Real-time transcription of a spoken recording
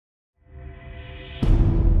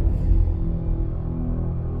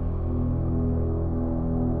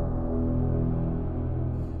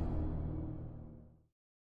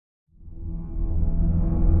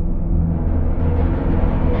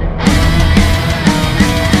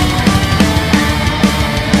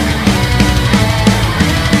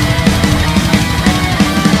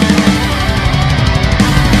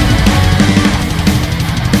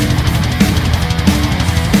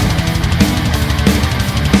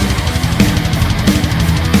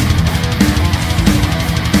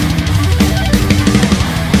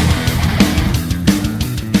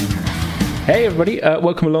Hey everybody,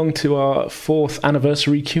 welcome along to our 4th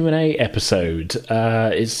anniversary Q&A episode.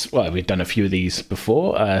 We've done a few of these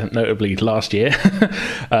before, notably last year,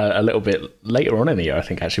 a little bit later on in the year, I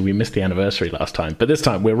think actually. We missed the anniversary last time, but this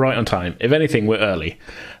time we're right on time. If anything, we're early,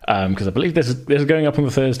 because I believe this is going up on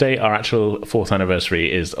the Thursday. Our actual 4th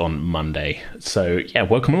anniversary is on Monday, so yeah,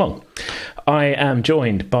 welcome along. I am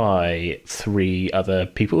joined by 3 other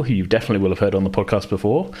people who you definitely will have heard on the podcast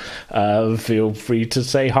before. Feel free to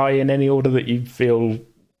say hi in any order that you feel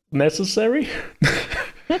necessary.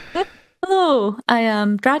 Hello, I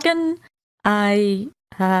am Dragon. I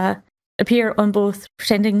appear on both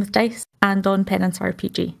Pretending with Dice and on Penance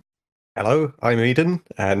RPG. Hello, I'm Eden,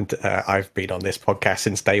 and I've been on this podcast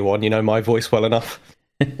since day one. You know my voice well enough.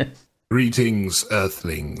 Greetings,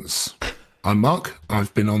 Earthlings. I'm Mark.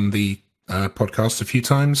 I've been on the podcast a few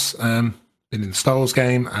times. Been in the Star Wars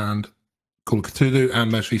game and Call of Cthulhu,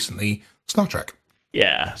 and most recently Star Trek.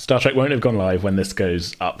 Yeah, Star Trek won't have gone live when this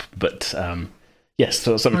goes up, but yes,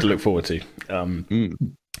 so something to look forward to.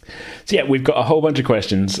 So yeah, we've got a whole bunch of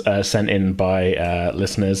questions sent in by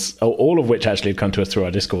listeners, all of which actually have come to us through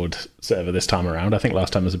our Discord server this time around. I think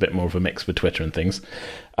last time was a bit more of a mix with Twitter and things.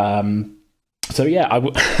 So yeah,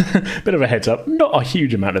 bit of a heads up, not a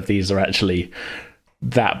huge amount of these are actually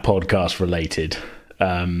that podcast related,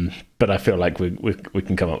 but I feel like we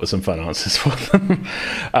can come up with some fun answers for them.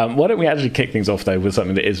 Why don't we actually kick things off though with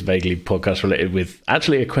something that is vaguely podcast related, with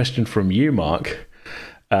actually a question from you, Mark.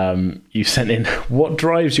 You sent in, what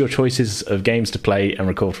drives your choices of games to play and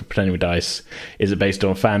record for Pretending with Dice? Is it based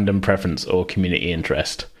on fandom, preference, or community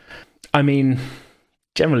interest? I mean,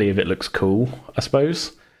 generally if it looks cool, I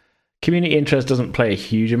suppose. Community interest doesn't play a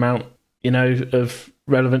huge amount, of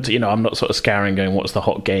relevance. I'm not sort of scouring going, what's the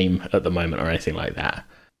hot game at the moment or anything like that.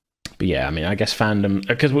 But yeah, I mean, I guess fandom,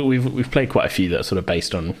 because we've played quite a few that are sort of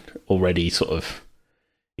based on already sort of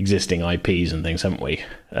existing IPs and things, haven't we?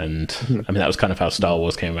 And I mean, that was kind of how Star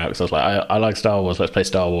Wars came about, because I was like, I like Star Wars, let's play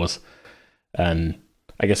Star Wars. And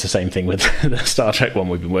I guess the same thing with the Star Trek one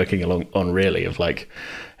we've been working along on, really, of like,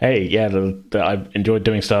 hey, yeah, I enjoyed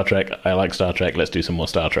doing Star Trek, I like Star Trek, let's do some more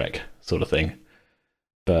Star Trek sort of thing.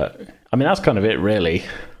 But I mean, that's kind of it, really.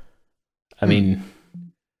 I mean,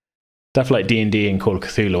 stuff like D&D and Call of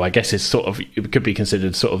Cthulhu, I guess, it could be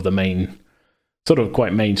considered sort of the main, sort of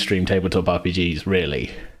quite mainstream tabletop RPGs,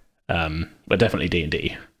 really. But definitely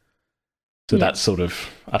D&D. So that's sort of,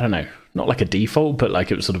 I don't know, not like a default, but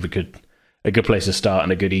like it was sort of a good place to start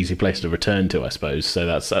and a good easy place to return to, I suppose. So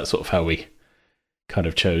that's sort of how we kind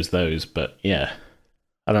of chose those. But yeah,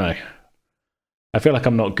 I don't know. I feel like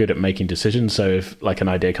I'm not good at making decisions, so if like an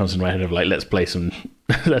idea comes in my head of like, let's play some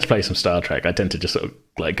Star Trek, I tend to just sort of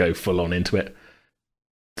like go full on into it.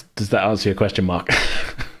 Does that answer your question, Mark?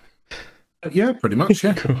 Yeah, pretty much.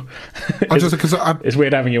 Yeah. Cool. It's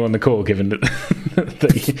weird having you on the call, given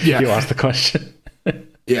that you asked the question.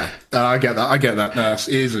 Yeah, I get that. No, it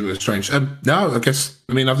is a bit strange. No, I guess,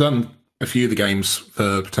 I mean, I've done a few of the games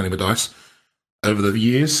for Pretending with Dice over the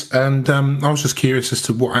years, and I was just curious as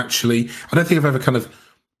to what actually, I don't think I've ever kind of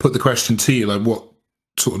put the question to you, like what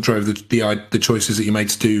sort of drove the choices that you made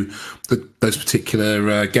to do those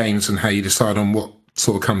particular games, and how you decide on what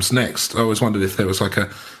sort of comes next. I always wondered if there was like a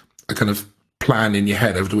kind of plan in your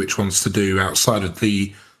head over which ones to do outside of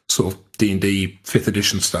the sort of D&D 5th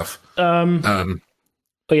edition stuff. But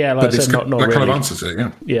yeah, like I said, not really. Kind of answers it,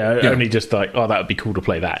 yeah. Yeah, only just like, that would be cool to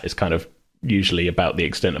play that is kind of usually about the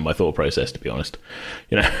extent of my thought process, to be honest.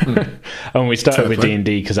 And we started with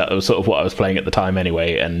D&D because that was sort of what I was playing at the time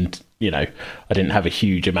anyway, and I didn't have a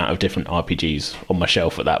huge amount of different RPGs on my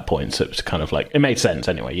shelf at that point, so it was kind of like, it made sense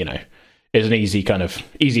anyway. It's an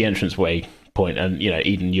easy entrance way point, and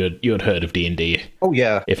Eden, you'd heard of D&D, oh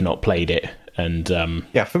yeah, if not played it, and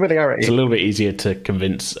familiarity. It's a little bit easier to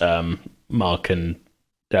convince Mark and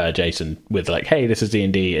Jason with like, hey, this is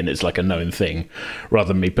D&D and it's like a known thing,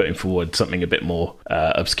 rather than me putting forward something a bit more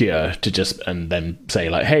obscure to just, and then say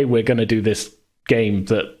like, hey, we're going to do this game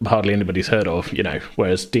that hardly anybody's heard of,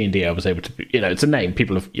 whereas D&D I was able to, it's a name,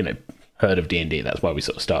 people have heard of D&D, that's why we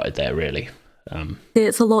sort of started there, really.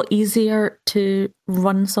 It's a lot easier to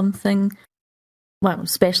run something, well,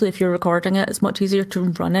 especially if you're recording it, it's much easier to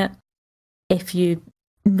run it if you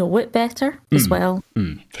know it better as well.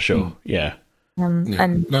 For sure, yeah.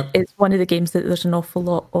 It's one of the games that there's an awful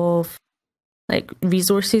lot of like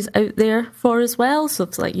resources out there for as well. So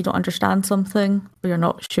if like you don't understand something or you're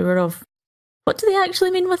not sure of what do they actually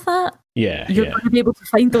mean with that, you're going to be able to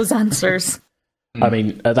find those answers. I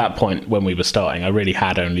mean, at that point when we were starting, I really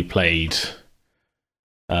had only played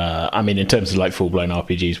I mean, in terms of like full blown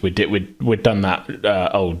RPGs, we'd done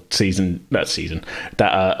that old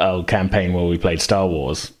campaign where we played Star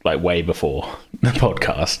Wars like way before the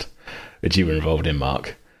podcast, which you were involved in,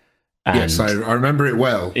 Mark. And yes, I remember it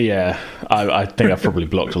well. Yeah, I think I've probably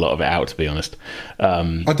blocked a lot of it out, to be honest.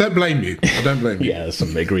 I don't blame you. Yeah,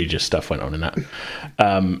 some egregious stuff went on in that.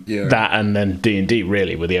 That and then D&D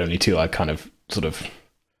really were the only two I kind of sort of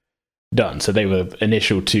done. So they were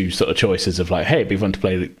initial two sort of choices of like, hey, it'd be fun to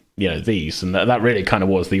play these, and that really kind of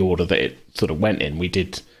was the order that it sort of went in. We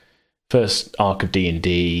did first arc of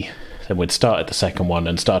D&D, then we'd started the second one,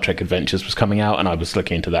 and Star Trek Adventures was coming out, and I was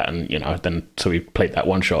looking into that, and then so we played that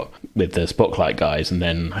one shot with the Spotlight guys, and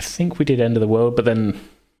then I think we did End of the World, but then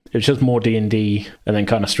it was just more D&D, and then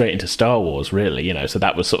kind of straight into Star Wars, really. So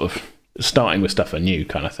that was sort of starting with stuff I knew,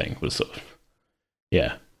 kind of thing. Was sort of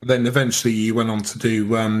Then eventually you went on to do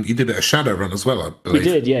you did a bit of Shadowrun as well, I believe.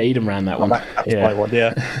 We did, yeah. Eden ran that one. That's my one,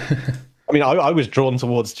 yeah. I mean, I was drawn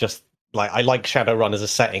towards just like, I like Shadowrun as a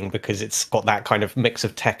setting because it's got that kind of mix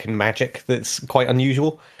of tech and magic that's quite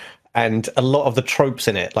unusual. And a lot of the tropes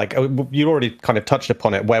in it, like you already kind of touched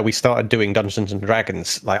upon it, where we started doing Dungeons and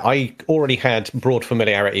Dragons. Like I already had broad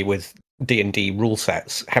familiarity with D&D rule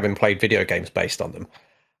sets, having played video games based on them.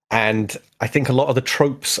 And I think a lot of the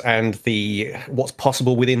tropes and the what's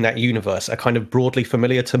possible within that universe are kind of broadly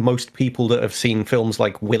familiar to most people that have seen films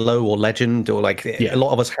like Willow or Legend, or like a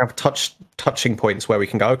lot of us have touching points where we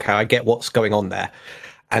can go, okay, I get what's going on there.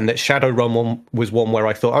 And that Shadowrun was one where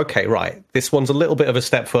I thought, okay, right, this one's a little bit of a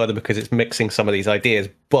step further because it's mixing some of these ideas.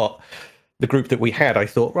 But the group that we had, I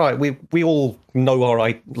thought, right, we all know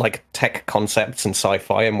our like tech concepts and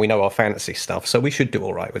sci-fi, and we know our fantasy stuff, so we should do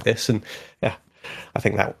all right with this. And yeah, I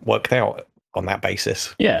think that worked out on that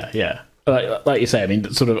basis. Yeah. Like you say, I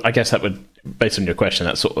mean, sort of, I guess that would, based on your question,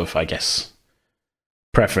 that sort of, I guess,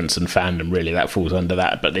 preference and fandom, really, that falls under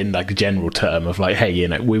that. But in like a general term of like, hey,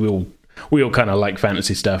 we all kind of like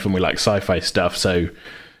fantasy stuff and we like sci-fi stuff, so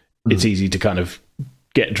it's easy to kind of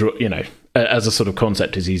as a sort of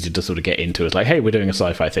concept, is easy to sort of get into. It's like, hey, we're doing a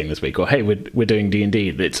sci-fi thing this week, or hey, we're doing D&D.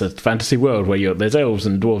 It's a fantasy world where there's elves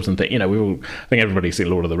and dwarves and things. I think everybody's seen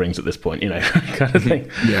Lord of the Rings at this point, kind of thing.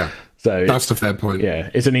 Yeah. So that's the fair point. Yeah,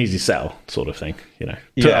 it's an easy sell sort of thing,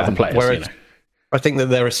 to other players. Whereas, I think that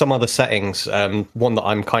there are some other settings, one that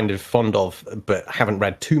I'm kind of fond of, but haven't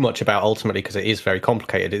read too much about ultimately because it is very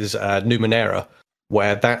complicated, is Numenera,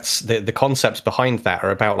 where that's the concepts behind that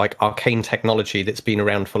are about like arcane technology that's been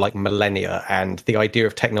around for like millennia, and the idea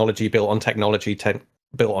of technology built on technology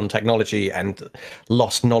and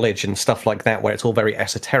lost knowledge and stuff like that, where it's all very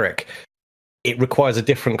esoteric. It requires a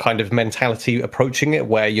different kind of mentality approaching it,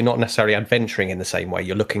 where you're not necessarily adventuring in the same way.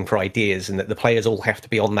 You're looking for ideas, and that the players all have to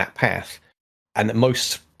be on that path. And that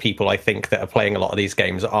most people, I think, that are playing a lot of these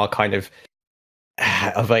games are kind of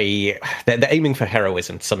they're aiming for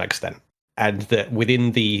heroism to some extent. And that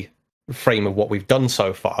within the frame of what we've done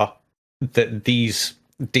so far, that these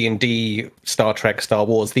D&D, Star Trek, Star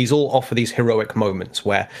Wars, these all offer these heroic moments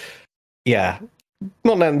where,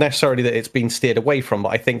 not necessarily that it's been steered away from,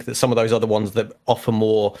 but I think that some of those other ones that offer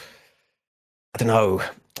more, I don't know,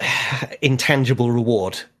 intangible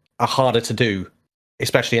reward are harder to do,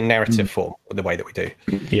 especially in narrative form, the way that we do.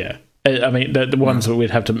 Yeah. I mean, the ones that we'd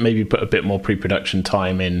have to maybe put a bit more pre-production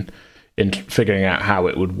time in figuring out how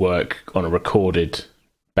it would work on a recorded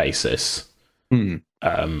basis. I mean,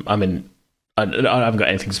 I haven't got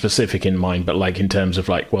anything specific in mind, but like in terms of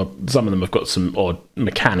like, well, some of them have got some odd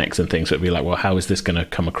mechanics and things. So it'd be like, well, how is this going to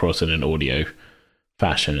come across in an audio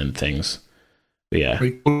fashion and things? But yeah,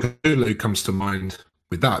 Hulu comes to mind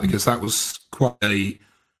with that, because that was quite a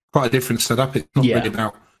different setup. It's not really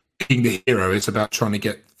about being the hero; it's about trying to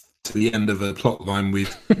get to the end of a plot line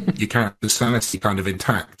with your character's sanity kind of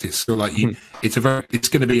intact. It's still like it's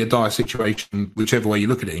going to be a dire situation, whichever way you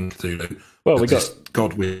look at it in Cthulhu. Well, we got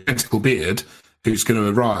God with a tentacle beard who's going to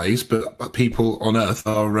arise, but people on Earth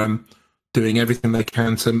are doing everything they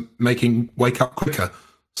can to make him wake up quicker.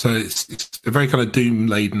 So it's a very kind of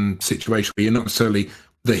doom-laden situation where you're not necessarily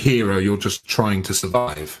the hero; you're just trying to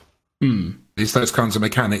survive. It's those kinds of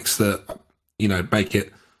mechanics that make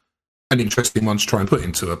it an interesting one to try and put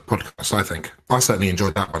into a podcast. I think I certainly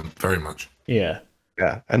enjoyed that one very much. Yeah,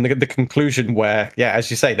 and the conclusion where, as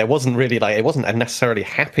you say, there wasn't really it wasn't a necessarily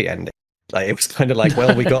happy ending. Like it was kind of like,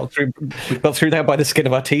 well, we got through that by the skin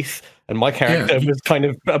of our teeth, and my character was kind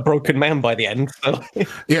of a broken man by the end. So.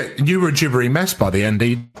 Yeah, you were a gibbery mess by the end.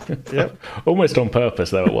 Almost on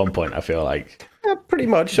purpose though. At one point, I feel like. Yeah, pretty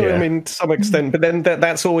much. I mean, to some extent. But then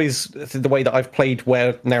that's always the way that I've played,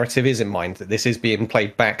 where narrative is in mind, that this is being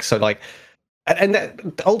played back. So, like, And that,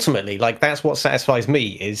 ultimately, like, that's what satisfies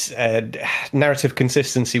me, is narrative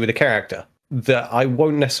consistency with a character. That I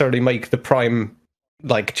won't necessarily make the prime,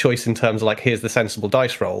 like, choice in terms of, like, here's the sensible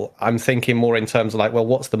dice roll. I'm thinking more in terms of, like, well,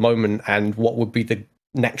 what's the moment and what would be the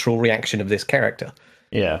natural reaction of this character?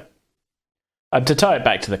 Yeah. To tie it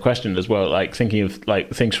back to the question as well, like, thinking of,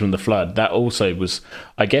 like, Things from the Flood, that also was,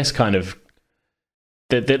 I guess, kind of...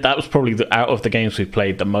 That was probably, out of the games we've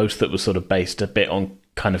played, the most that was sort of based a bit on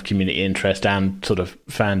kind of community interest and sort of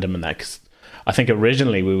fandom and that. Because I think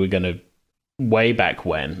originally we were going to, way back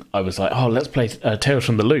when, I was like, oh, let's play Tales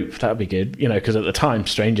from the Loop. That would be good. You know, because at the time,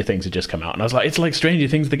 Stranger Things had just come out. And I was like, it's like Stranger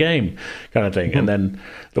Things, the game, kind of thing. Mm-hmm. And then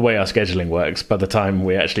the way our scheduling works, by the time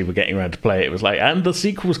we actually were getting around to play it was like, and the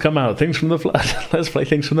sequels come out, Things from the Flood. Let's play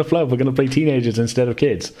Things from the Flood. We're going to play teenagers instead of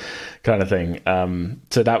kids, kind of thing.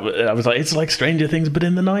 So that I was like, it's like Stranger Things, but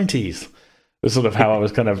in the 90s. Was sort of how I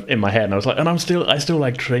was kind of in my head, and I was like, and I still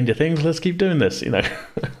like Stranger Things. Let's keep doing this, you know.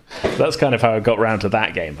 That's kind of how I got round to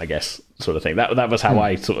that game, I guess, sort of thing. That was how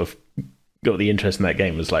I sort of got the interest in that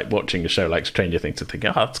game, was like watching a show like Stranger Things and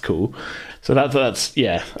thinking, oh, that's cool. So that's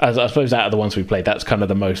yeah. I suppose out of the ones we played, that's kind of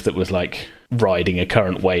the most that was like riding a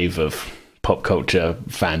current wave of pop culture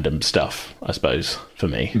fandom stuff, I suppose, for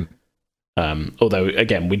me. Although,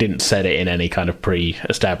 again, we didn't set it in any kind of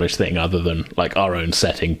pre-established thing other than like our own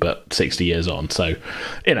setting, but 60 years on. So,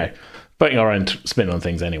 you know, putting our own spin on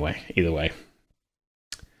things anyway, either way.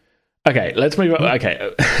 Okay, let's move on.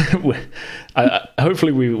 Okay.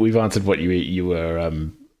 Hopefully we've answered what you were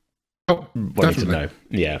wanting to know.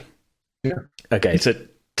 Yeah. Okay, so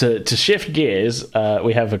to shift gears,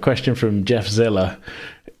 we have a question from Jeff Ziller.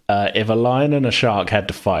 If a lion and a shark had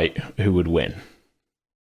to fight, who would win?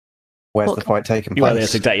 Where's the fight taking place? Well,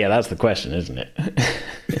 that's the question, isn't it?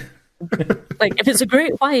 Like, if it's a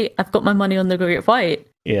great white, I've got my money on the great white.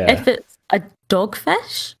 Yeah. If it's a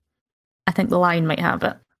dogfish, I think the lion might have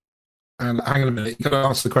it. And hang on a minute, you've got to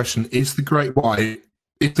answer the question: Is the great white?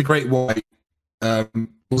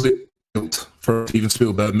 Was it built for a Steven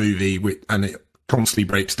Spielberg movie, and it constantly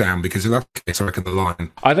breaks down? Because in that case, I reckon the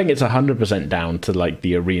lion. I think it's 100% down to like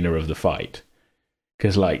the arena of the fight,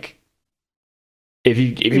 because like. If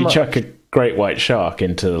you chuck a great white shark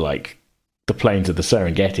into like the plains of the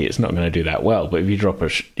Serengeti, it's not going to do that well. But if you drop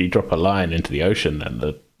a lion into the ocean, then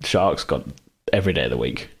the shark's got every day of the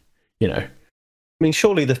week. You know. I mean,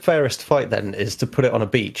 surely the fairest fight then is to put it on a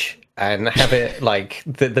beach and have it like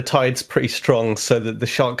the tide's pretty strong, so that the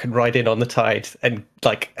shark can ride in on the tide and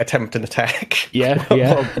like attempt an attack. Yeah.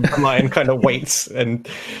 While the lion kind of waits, and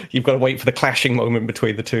you've got to wait for the clashing moment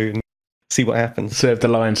between the two. And see what happens. So if the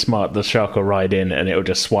lion's smart, the shark will ride in and it'll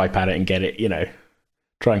just swipe at it and get it, you know,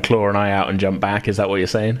 try and claw an eye out and jump back. Is that what you're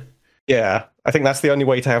saying? Yeah, I think that's the only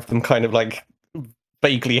way to have them kind of like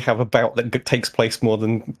vaguely have a bout that takes place more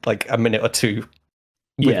than like a minute or two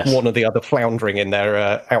with one or the other floundering in their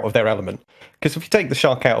out of their element. Because if you take the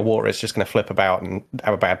shark out of water, it's just going to flip about and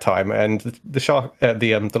have a bad time. And the shark,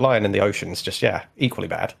 the lion in the ocean is just equally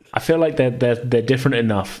bad. I feel like they're different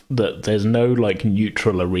enough that there's no like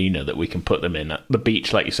neutral arena that we can put them in. The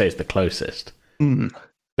beach, like you say, is the closest.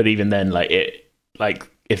 But even then, like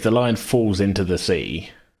if the lion falls into the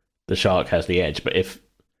sea, the shark has the edge. But if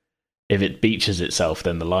it beaches itself,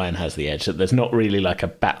 then the lion has the edge. So there's not really like a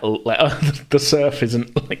battle. Like the surf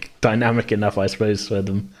isn't like dynamic enough, I suppose, for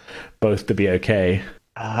them both to be okay.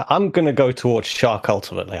 I'm going to go towards shark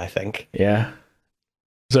ultimately, I think. Yeah.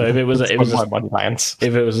 So if it was a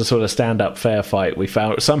sort of stand-up fair fight, we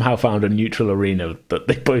somehow found a neutral arena that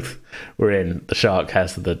they both were in. The shark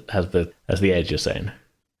has the edge. You're saying?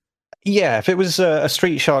 Yeah. If it was a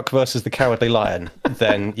street shark versus the cowardly lion,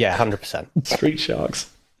 then 100%. Street sharks.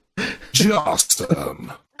 It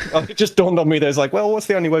just dawned on me. There's like, well, what's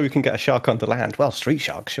the only way we can get a shark onto land? Well, street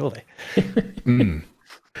sharks, surely.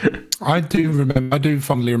 I do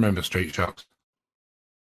fondly remember street sharks.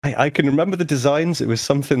 I can remember the designs. It was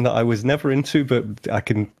something that I was never into, but I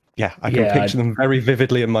can picture them very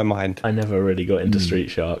vividly in my mind. I never really got into street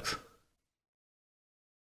sharks.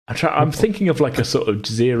 I'm thinking of like a sort of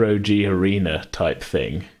 0G arena type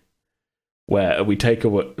thing, where we take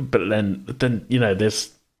away, but then you know,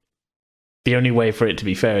 there's. The only way for it to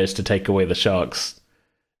be fair is to take away the shark's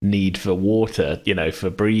need for water, you know, for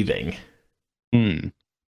breathing. And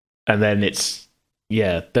then it's,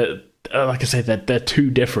 like I say, they're too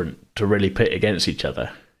different to really pit against each other.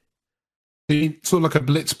 Sort of like a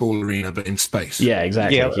blitzball arena, but in space. Yeah,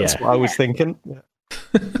 exactly. Yeah, that's what I was thinking.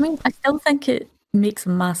 I mean, I still think it makes a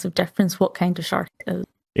massive difference what kind of shark it is.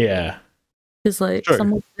 Yeah. Because, like,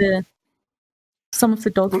 some of the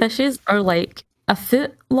dogfishes are like a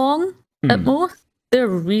foot long. At most, they're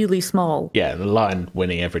really small. Yeah, the lion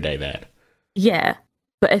winning every day there. Yeah,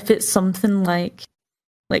 but if it's something like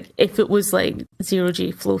if it was like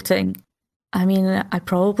 0G floating, I mean, I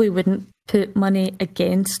probably wouldn't put money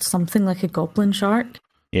against something like a goblin shark.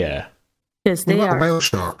 Yeah. Because they are... a whale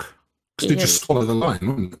shark. Because it just swallow the line,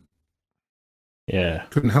 wouldn't it? Yeah.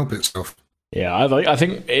 Couldn't help itself. Yeah, I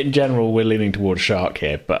think in general we're leaning towards shark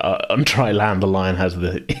here, but on dry land the lion has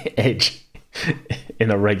the edge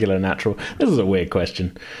in a regular natural. This is a weird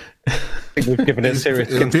question. I think we've given it serious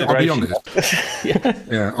consideration. I'll be honest.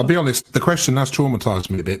 Yeah, I'll be honest. The question has traumatized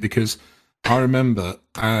me a bit because I remember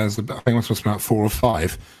I think I was supposed to be about 4 or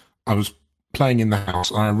 5. I was playing in the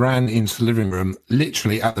house and I ran into the living room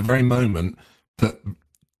literally at the very moment that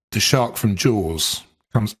the shark from Jaws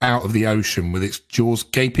comes out of the ocean with its jaws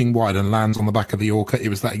gaping wide and lands on the back of the orca. It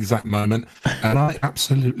was that exact moment, and I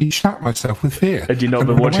absolutely shat myself with fear. Had you not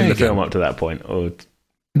been watching the film up to that point? Or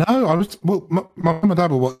no, I was. Well, my mum and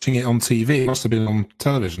dad were watching it on TV. It must have been on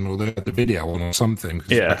television, or they had the video on or something.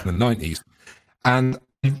 Yeah, back in the 90s. And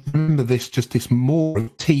I remember this maw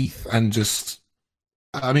of teeth and just.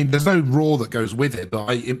 I mean, there's no roar that goes with it,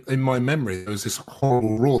 but in my memory, there was this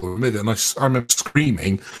horrible roar that went with it. And I remember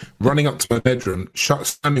screaming, running up to my bedroom,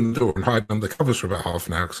 slamming the door and hiding under the covers for about half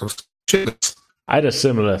an hour because I was shitless. I had a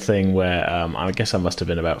similar thing where I guess I must have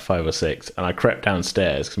been about 5 or 6, and I crept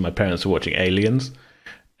downstairs because my parents were watching Aliens,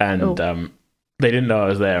 and they didn't know I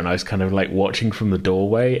was there, and I was kind of like watching from the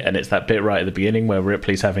doorway, and it's that bit right at the beginning where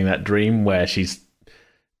Ripley's having that dream where she's,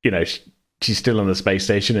 she's still on the space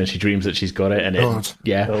station and she dreams that she's got it, and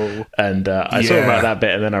I saw about that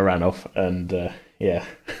bit and then I ran off, and I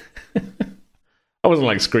wasn't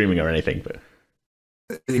like screaming or anything, but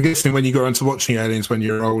it gets me when you go into watching Aliens when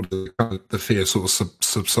you're older, the fear sort of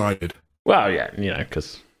subsided. Well, yeah,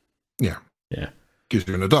 because because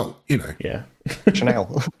you're an adult, yeah.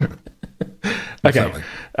 Chanel. Okay.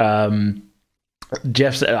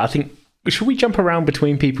 Jeff said, I think, should we jump around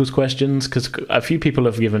between people's questions? Because a few people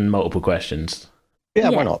have given multiple questions. Yeah,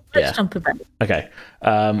 why not? Let's jump a bit. Okay.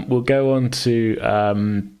 We'll go on to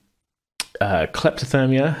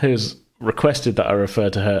Kleptothermia, who's requested that I refer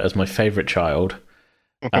to her as my favourite child.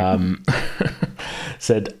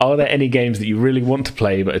 Said, are there any games that you really want to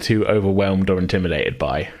play but are too overwhelmed or intimidated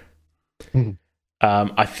by?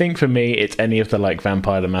 I think for me, it's any of the like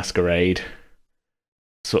Vampire the Masquerade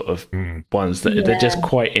sort of ones that they're just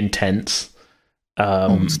quite intense,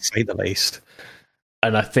 to say the least.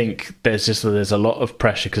 And I think there's a lot of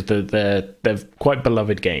pressure because they're quite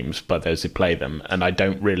beloved games by those who play them, and I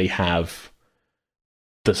don't really have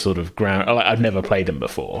the sort of ground. I've never played them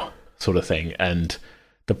before, sort of thing, and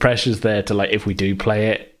the pressure's there to, like, if we do play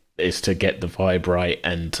it, is to get the vibe right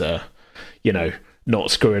and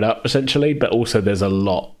not screw it up essentially. But also there's a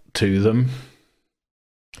lot to them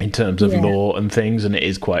in terms of lore and things, and it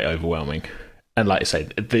is quite overwhelming. And like I say,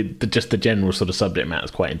 the general sort of subject matter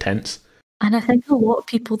is quite intense. And I think a lot of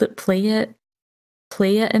people that play it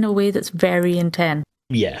in a way that's very intense.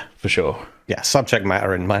 Yeah, for sure. Yeah, subject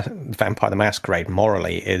matter in Vampire the Masquerade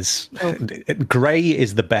morally is grey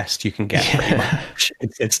is the best you can get. Pretty much.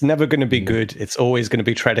 It's never going to be good. It's always going to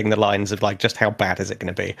be treading the lines of like just how bad is it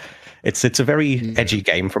going to be. It's a very edgy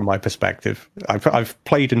game from my perspective. I've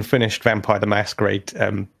played and finished Vampire the Masquerade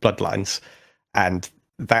Bloodlines, and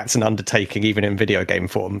that's an undertaking even in video game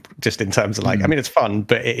form. Just in terms of like, I mean, it's fun,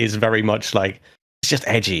 but it is very much like it's just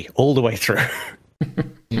edgy all the way through.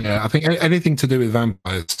 Yeah, I think anything to do with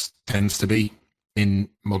vampires tends to be in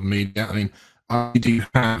modern media. I mean, I do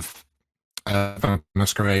have Vampire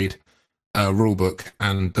Masquerade rulebook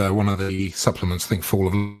and one of the supplements, I think Fall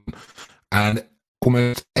of London, and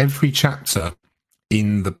almost every chapter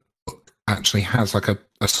in the book actually has like a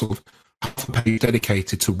sort of half a page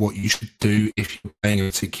dedicated to what you should do if you're playing a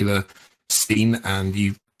particular scene, and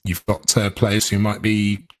you've got players who might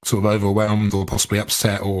be sort of overwhelmed or possibly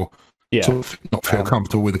upset or sort of not feel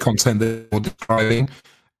comfortable with the content that you're describing,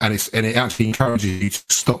 and it actually encourages you to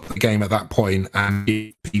stop the game at that point and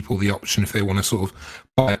give people the option if they want to sort of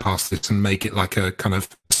bypass this and make it like a kind of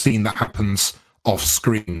scene that happens off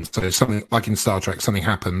screen. So something like in Star Trek, something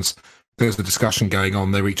happens, there's a discussion going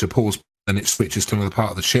on, they reach a pause, and it switches to another part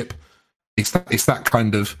of the ship. It's that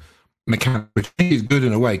kind of mechanic, which I think is good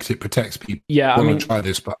in a way because it protects people. Yeah, I want to try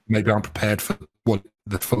this, but maybe aren't prepared for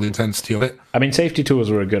the full intensity of it. I mean, safety tools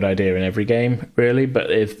are a good idea in every game, really, but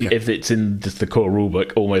if it's in just the core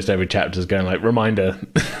rulebook, almost every chapter is going like, reminder,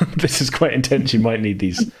 this is quite intense, you might need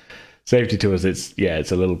these safety tools. It's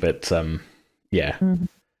a little bit,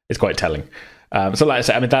 it's quite telling. So like I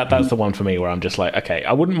said, I mean, that's the one for me where I'm just like, okay,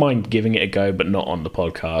 I wouldn't mind giving it a go, but not on the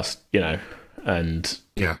podcast, and...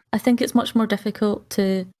 Yeah. I think it's much more difficult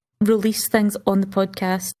to release things on the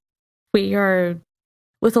podcast where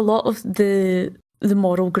with a lot of the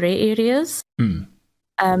moral grey areas,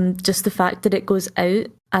 just the fact that it goes out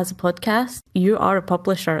as a podcast, you are a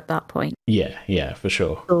publisher at that point. Yeah, for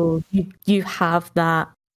sure. So you have that.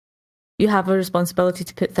 You have a responsibility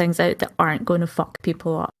to put things out that aren't going to fuck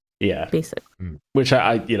people up. Yeah, basically. Which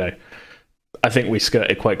I think we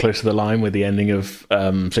skirted quite close to the line with the ending of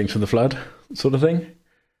Things from the Flood, sort of thing.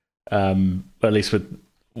 At least with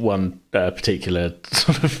one particular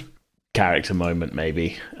sort of character moment,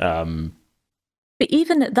 maybe. But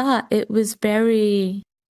even at that, it was very.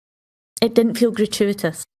 It didn't feel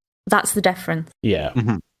gratuitous. That's the difference. Yeah,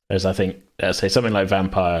 as I think, say something like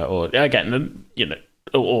Vampire, or again,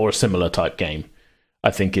 or a similar type game,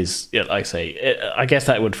 I think is, like I say, I guess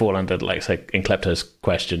that would fall under, like say, in Klepto's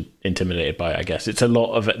question, intimidated by. I guess it's a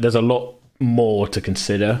lot of. There's a lot more to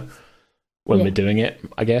consider when we're doing it,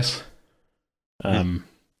 I guess. Does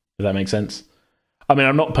that make sense? I mean,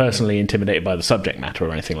 I'm not personally intimidated by the subject matter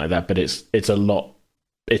or anything like that, but it's a lot.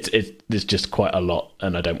 It's just quite a lot,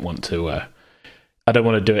 and I don't want to. I don't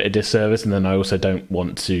want to do it a disservice, and then I also don't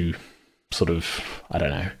want to sort of. I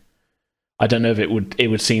don't know. I don't know if it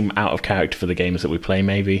would seem out of character for the games that we play,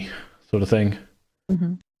 maybe, sort of thing.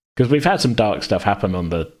 Because we've had some dark stuff happen on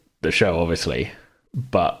the show, obviously,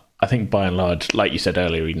 but I think by and large, like you said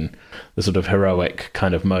earlier, Eden, the sort of heroic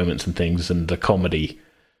kind of moments and things, and the comedy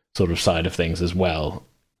sort of side of things as well,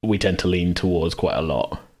 we tend to lean towards quite a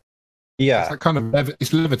lot. Yeah, it's that kind of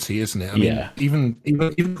it's levity, isn't it? I mean,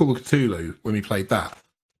 even Call of Cthulhu, when we played that,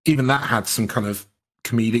 even that had some kind of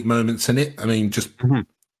comedic moments in it. I mean, just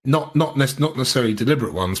not necessarily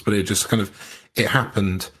deliberate ones, but it just kind of it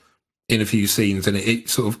happened in a few scenes, and it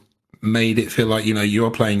sort of made it feel like you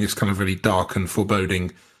are playing this kind of really dark and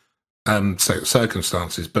foreboding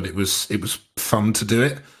circumstances, but it was fun to do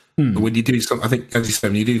it. But when you do something, I think, as you said,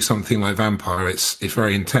 when you do something like Vampire, it's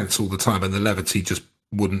very intense all the time, and the levity just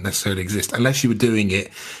wouldn't necessarily exist unless you were doing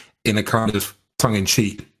it in a kind of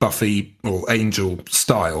tongue-in-cheek Buffy or Angel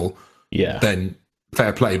style. Yeah, then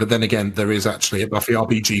fair play. But then again, there is actually a Buffy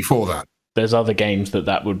RPG for that. There's other games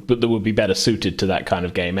that would be better suited to that kind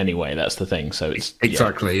of game anyway. That's the thing. So it's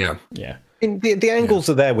exactly yeah. The angles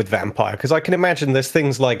are there with Vampire, because I can imagine there's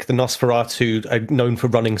things like the Nosferatu are known for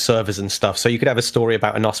running servers and stuff. So you could have a story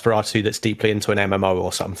about a Nosferatu that's deeply into an MMO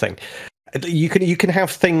or something. You can have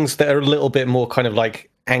things that are a little bit more kind of like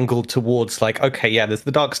angled towards like, okay, yeah, there's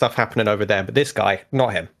the dark stuff happening over there, but this guy,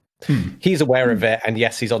 not him. He's aware of it, and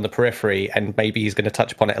yes, he's on the periphery, and maybe he's going to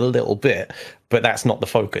touch upon it a little bit, but that's not the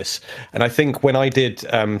focus. And I think when I did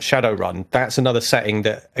Shadowrun, that's another setting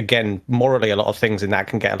that, again, morally, a lot of things in that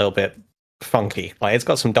can get a little bit funky. Like, it's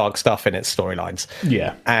got some dark stuff in its storylines.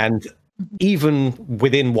 Yeah. And even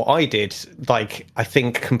within what I did, like, I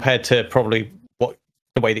think compared to probably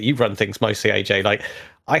the way that you run things mostly, AJ, like,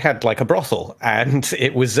 I had like a brothel, and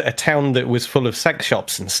it was a town that was full of sex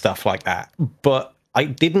shops and stuff like that. But I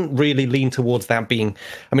didn't really lean towards that being,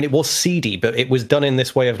 I mean, it was seedy, but it was done in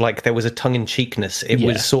this way of like, there was a tongue-in-cheekness. It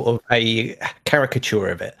was sort of a caricature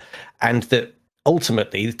of it. And that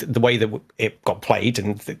ultimately, the way that it got played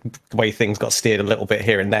and the way things got steered a little bit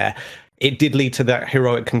here and there, it did lead to that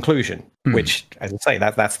heroic conclusion, which, as I say,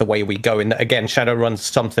 that's the way we go. And again, Shadowrun's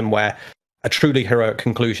something where a truly heroic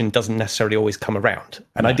conclusion doesn't necessarily always come around.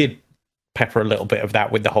 And I did pepper a little bit of that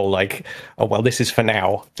with the whole like, oh, well, this is for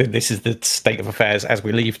now. This is the state of affairs as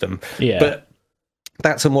we leave them. Yeah. But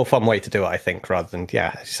that's a more fun way to do it, I think, rather than,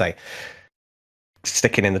 as you say,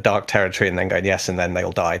 sticking in the dark territory and then going, yes, and then they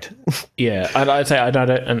all died. Yeah, I'd say, I don't,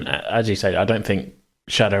 and as you say, I don't think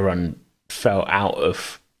Shadowrun fell out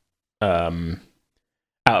of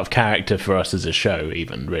character for us as a show,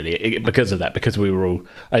 even, really, because of that, because we were all,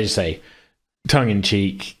 as you say,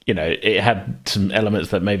 tongue-in-cheek. It had some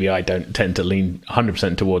elements that maybe I don't tend to lean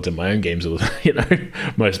 100% towards in my own games,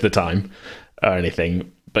 most of the time or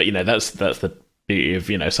anything. But that's the beauty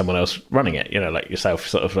of someone else running it. Like yourself,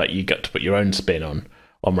 sort of like you got to put your own spin on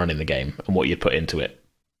running the game and what you put into it.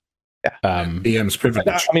 Yeah, DM's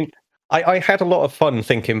privilege. I mean, I had a lot of fun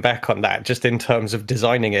thinking back on that, just in terms of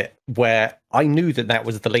designing it, where I knew that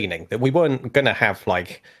was the leaning, that we weren't going to have,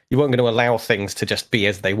 like, you weren't going to allow things to just be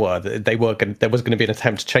as they were. There was going to be an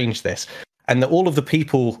attempt to change this. And that all of the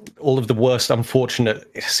people, all of the worst, unfortunate,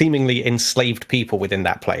 seemingly enslaved people within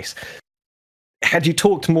that place, had you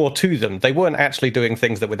talked more to them, they weren't actually doing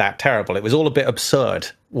things that were that terrible. It was all a bit absurd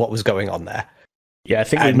what was going on there. Yeah, I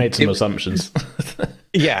think we've made some assumptions.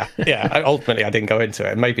 Yeah. Ultimately, I didn't go into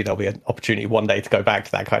it. Maybe there'll be an opportunity one day to go back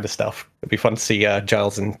to that kind of stuff. It'd be fun to see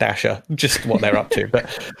Giles and Dasher, just what they're up to.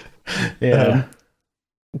 But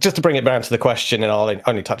just to bring it back to the question, and I'll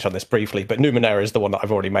only touch on this briefly, but Numenera is the one that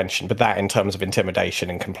I've already mentioned. But that, in terms of intimidation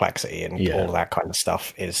and complexity and all of that kind of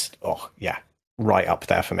stuff, is right up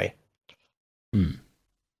there for me.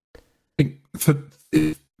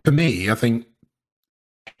 For me,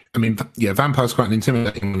 Vampire's quite an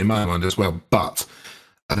intimidating one in my mind as well. But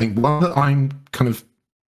I think one that I'm kind of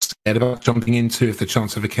scared about jumping into, if the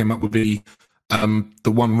chance ever came up, would be the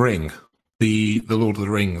One Ring, the Lord of the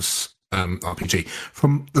Rings RPG.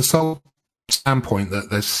 From the sole standpoint that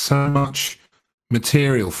there's so much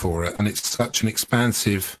material for it, and it's such an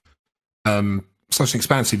expansive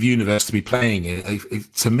universe to be playing in.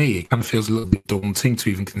 To me, it kind of feels a little bit daunting to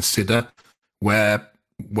even consider where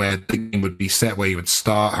the game would be set, where you would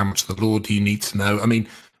start, how much of the lore do you need to know. I mean,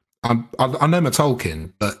 I know my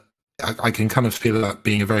Tolkien, but I can kind of feel that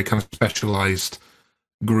being a very kind of specialised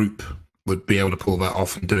group would be able to pull that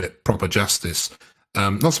off and do it proper justice.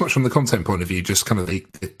 Not so much from the content point of view, just kind of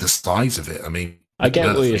the size of it. I mean, I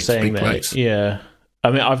get what you're saying there. Yeah.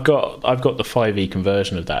 I mean, I've got the 5e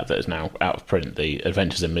conversion of that is now out of print, the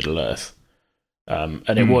Adventures in Middle-earth. And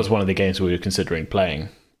it was one of the games we were considering playing.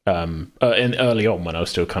 Early on, when I was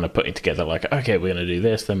still kind of putting together, like, okay, we're going to do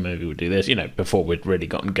this, then maybe we'll do this, before we'd really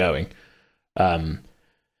gotten going.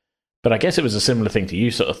 But I guess it was a similar thing to you,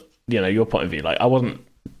 sort of, your point of view. Like, I wasn't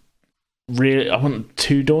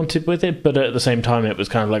too daunted with it, but at the same time, it was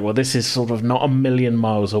kind of like, well, this is sort of not a million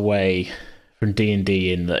miles away from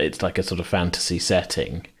D&D in that it's like a sort of fantasy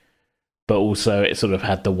setting, but also it sort of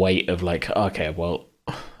had the weight of like, okay, well,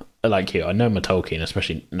 like you, I know my Tolkien,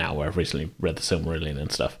 especially now where I've recently read the Silmarillion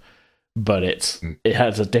and stuff, but it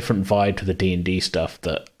has a different vibe to the D&D stuff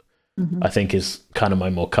that I think is kind of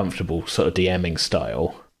my more comfortable sort of DMing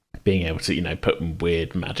style, being able to, put in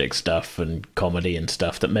weird magic stuff and comedy and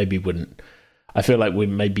stuff that maybe wouldn't, I feel like we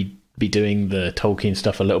maybe be doing the Tolkien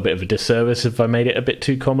stuff a little bit of a disservice if I made it a bit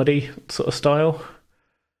too comedy sort of style.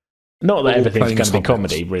 Not that everything's going to be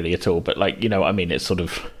comedy really at all, but like, I mean, it's sort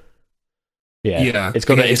of, it's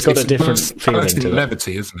got a different feeling to it.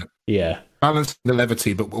 Levity, isn't it? Yeah. Balancing the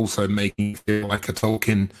levity, but also making it feel like a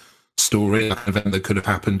Tolkien story, an event that could have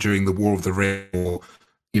happened during the War of the Ring or,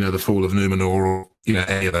 the fall of Numenor or,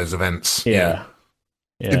 any of those events. Yeah.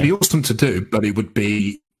 It'd be awesome to do, but it would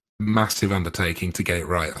be a massive undertaking to get it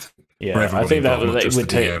right, I think. Yeah, I think that it would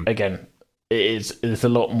take, again, it's a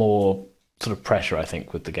lot more sort of pressure, I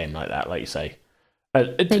think, with the game like that, like you say.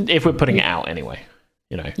 If we're putting it out anyway,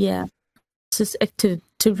 Yeah. So to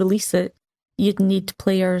release it, you'd need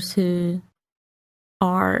players who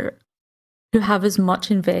have as much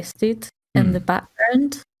invested in the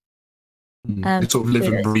background. They sort of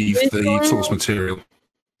live and breathe the source material.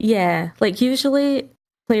 Yeah, like usually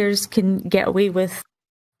players can get away with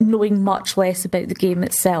knowing much less about the game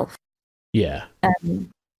itself. Yeah.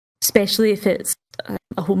 Especially if it's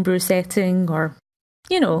a homebrew setting or,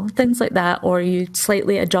 things like that, or you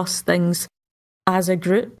slightly adjust things as a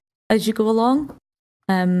group as you go along.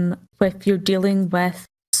 If you're dealing with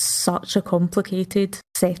such a complicated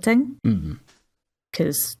setting,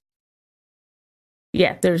 because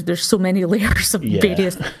there's so many layers of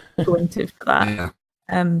various go into for that.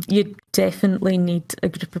 You definitely need a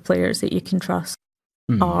group of players that you can trust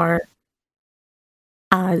are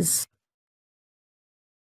as,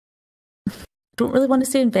 don't really want to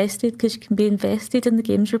say invested, because you can be invested in the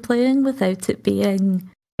games you're playing without it being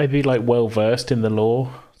maybe like well versed in the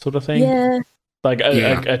lore sort of thing. Like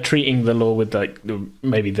treating the lore with like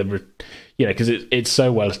maybe the because it's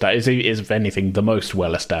so well established. It's if anything the most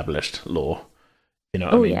well established lore. You know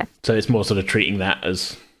what I mean? Yeah. So it's more sort of treating that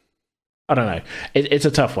as, I don't know. It's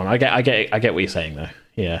a tough one. I get what you're saying though.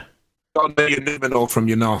 Yeah. Got to know your Numenor from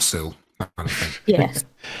your Narsil. That kind of thing. Yes.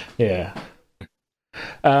 Yeah.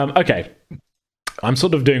 Okay. I'm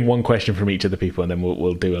sort of doing one question from each of the people, and then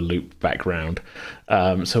we'll do a loop back round.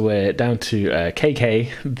 So we're down to KK,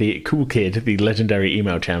 the cool kid, the legendary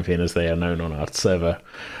email champion, as they are known on our server.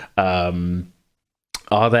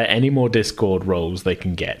 Are there any more Discord roles they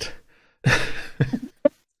can get?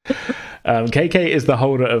 KK is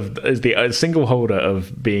the single holder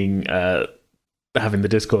of being having the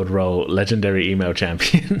Discord role legendary email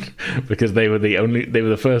champion because they were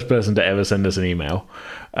the first person to ever send us an email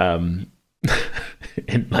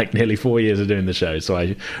in like nearly 4 years of doing the show, so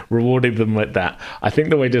I rewarded them with that. I think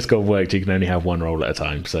the way Discord works, you can only have one role at a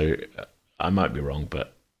time, so I might be wrong,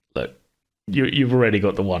 but look, you've already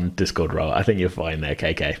got the one Discord role. I think you're fine there,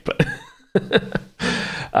 KK. But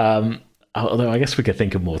although I guess we could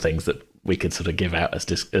think of more things that we could sort of give out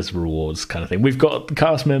as rewards, kind of thing. We've got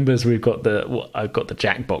cast members. I've got the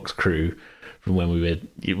Jackbox crew from when we've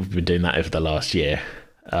been doing that over the last year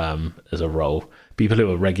as a role. People who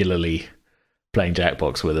are regularly playing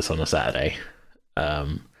Jackbox with us on a Saturday.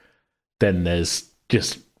 Then there's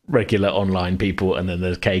just regular online people, and then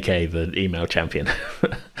there's KK, the email champion.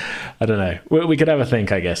 I don't know. We could have a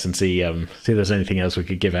think, I guess, and see if there's anything else we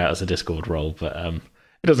could give out as a Discord role, but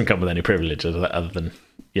it doesn't come with any privileges other than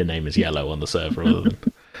your name is yellow on the server. Other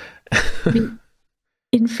than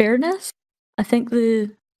in fairness, I think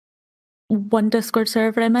the one Discord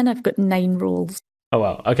server I'm in, I've got 9 roles. Oh,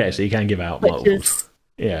 well, okay, so you can give out multiples.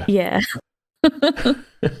 Yeah.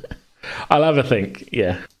 I'll have a think.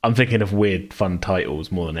 Yeah, I'm thinking of weird, fun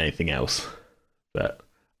titles more than anything else. But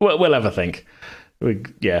we'll have a think.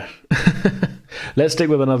 Let's stick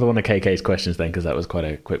with another one of KK's questions then, because that was quite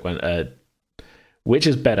a quick one. Which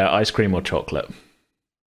is better, ice cream or chocolate?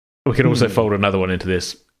 We can also fold another one into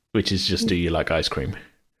this, which is just, do you like ice cream?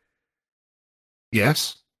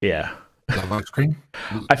 Yes. Yeah. Love ice cream.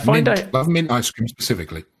 I find love mint ice cream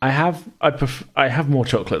specifically. I have more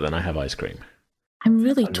chocolate than I have ice cream. I'm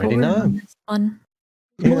really torn on this one.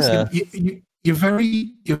 Yeah. You're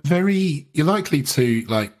likely to,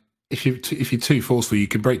 like, if you're too forceful, you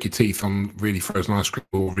can break your teeth on really frozen ice cream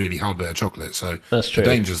or really hard bit of chocolate. So that's true. The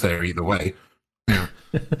danger's there either way. Yeah.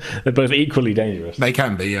 They're both equally dangerous. They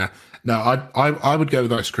can be, yeah. No, I would go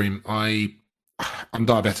with ice cream. I'm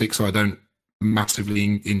diabetic, so I don't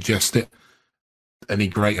massively ingest it any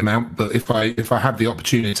great amount. But if I have the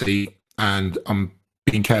opportunity and I'm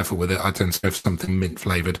being careful with it, I tend to go for something mint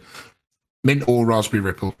flavored, mint or raspberry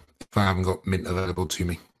ripple. If I haven't got mint available to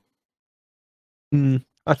me,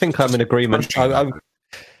 I think I'm in agreement.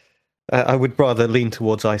 I would rather lean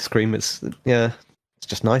towards ice cream. It's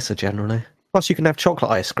just nicer generally. Plus, you can have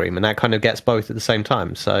chocolate ice cream, and that kind of gets both at the same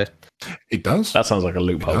time. So it does. That sounds like a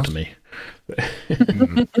loophole to me.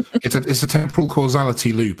 It's a temporal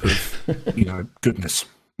causality loop of goodness.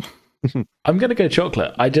 I'm going to go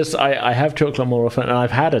chocolate. I have chocolate more often, and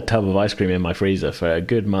I've had a tub of ice cream in my freezer for a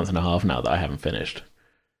good month and a half now that I haven't finished.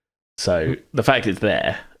 So the fact it's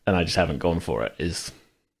there and I just haven't gone for it is,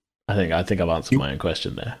 I think I've answered my own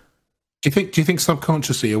question there. Do you think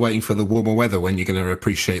subconsciously you're waiting for the warmer weather when you're going to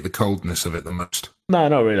appreciate the coldness of it the most? No,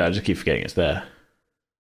 not really. I just keep forgetting it's there.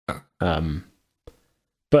 Oh.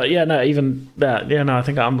 But yeah, no, even that. Yeah, no, I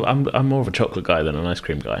think I'm more of a chocolate guy than an ice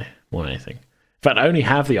cream guy more than anything. In fact, I only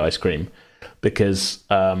have the ice cream because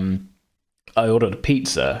I ordered a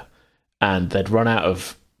pizza and they'd run out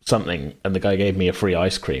of something, and the guy gave me a free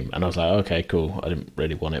ice cream, and I was like, okay, cool. I didn't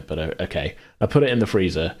really want it, but okay. I put it in the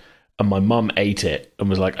freezer. And my mum ate it and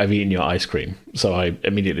was like, I've eaten your ice cream. So I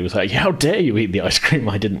immediately was like, how dare you eat the ice cream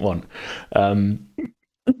I didn't want?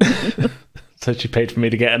 So she paid for me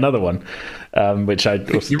to get another one, which I also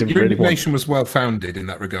didn't really want. Your indignation was well-founded in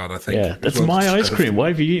that regard, I think. Yeah, that's my ice cream. Why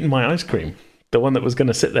have you eaten my ice cream? The one that was going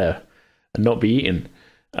to sit there and not be eaten.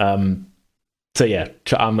 So yeah,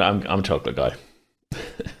 I'm a chocolate guy.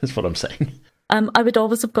 That's what I'm saying. I would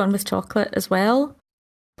always have gone with chocolate as well.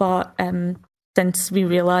 But since we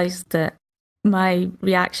realised that my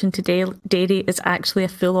reaction to dairy is actually a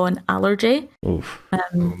full-on allergy. Oof.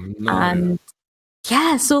 And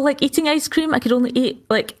yeah, so like eating ice cream, I could only eat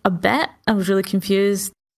like a bit. I was really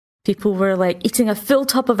confused. People were like eating a full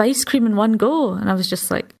tub of ice cream in one go. And I was just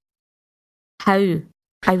like, how?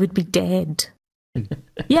 I would be dead.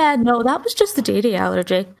 Yeah, no, that was just the dairy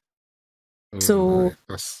allergy. So,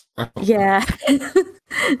 yeah.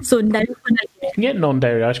 So now when you can get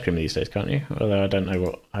non-dairy ice cream these days, can't you? Although I don't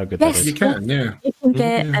know how good that is. You can, yeah. You can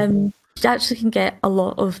get, you actually can get a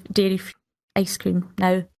lot of dairy ice cream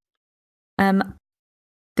now.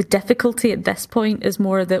 The difficulty at this point is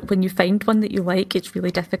more that when you find one that you like, it's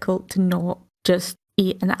really difficult to not just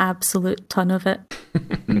eat an absolute ton of it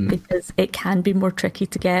because it can be more tricky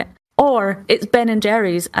to get. Or it's Ben &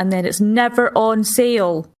 Jerry's and then it's never on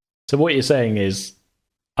sale. So what you're saying is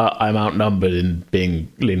I'm outnumbered in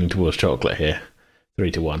leaning towards chocolate here,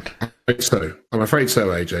 3-1. I'm afraid so,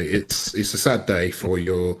 AJ. It's a sad day for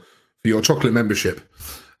your chocolate membership.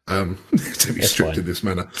 To be strict in this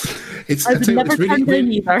manner, I've never turned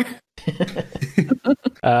down either.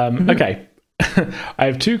 Okay, I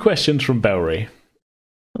have 2 questions from Belry.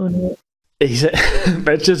 Oh no. He said,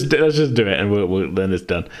 let's just do it, and then it's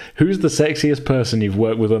done. Who's the sexiest person you've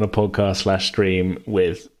worked with on a podcast / stream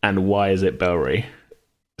with, and why is it Belry?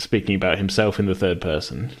 Speaking about himself in the third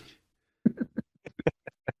person.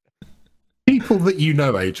 People that you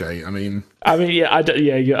know, AJ.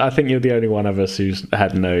 I think you're the only one of us who's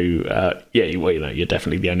had no. You're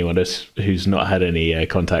definitely the only one of us who's not had any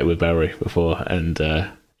contact with Belry before, and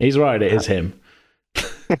he's right. It is him.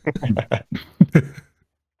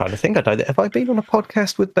 I think I don't. Have I been on a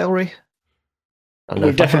podcast with Belry?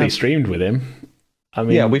 We've definitely streamed with him. I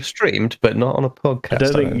mean, yeah, we've streamed, but not on a podcast. I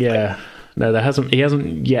don't think. Yeah, No, there hasn't. He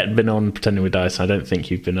hasn't yet been on Pretending with Dice. I don't think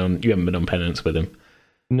you haven't been on Penance with him.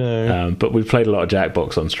 No. But we've played a lot of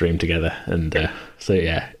Jackbox on stream together, and so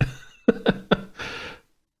yeah.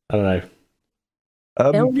 I don't know.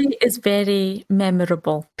 Belry is very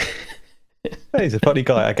memorable. He's a funny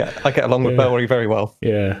guy. I get along with Belry very well.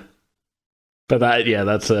 Yeah. But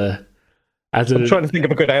that's a. I'm trying to think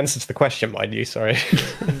of a good answer to the question, mind you. Sorry.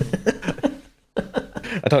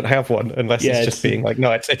 I don't have one unless it's just being like,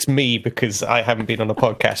 no, it's me because I haven't been on a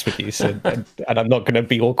podcast with you, so and I'm not going to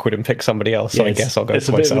be awkward and pick somebody else. So I guess I'll go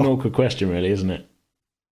for myself. It's a bit of an awkward question, really, isn't it?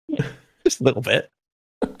 Just a little bit.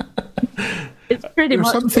 It's pretty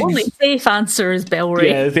much the only safe answer is Belry.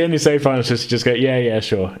 Yeah, the only safe answer is to just go, yeah,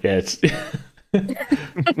 sure. Yeah, it's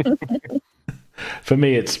for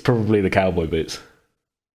me, it's probably the cowboy boots.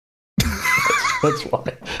 That's why.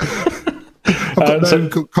 I've got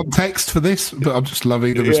no context for this, but I'm just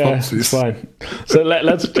loving the responses. Yeah, it's fine. So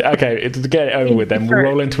let's to get it over with. Then we'll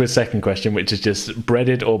roll into his second question, which is just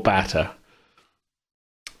breaded or batter.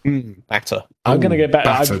 Batter. I'm going to go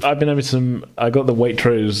batter. I've been having some. I got the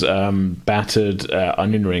Waitrose battered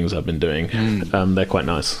onion rings. I've been doing. They're quite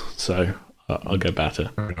nice, so I'll go batter.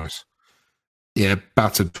 Very nice. Yeah,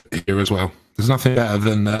 battered here as well. There's nothing better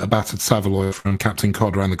than a battered Savoy from Captain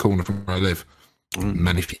Cod around the corner from where I live.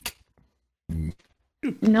 Magnifique.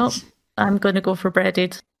 Nope, I'm going to go for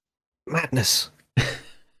breaded. Madness.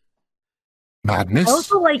 Madness.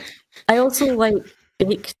 I also like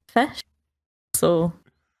baked fish. So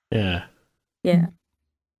yeah. You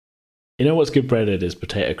know what's good breaded is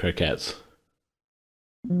potato croquettes.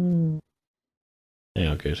 They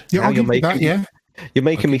are good. Yeah, you're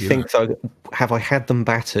making me think. So, have I had them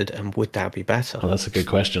battered, and would that be better? Oh, that's a good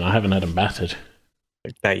question. I haven't had them battered.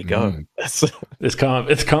 There you go. This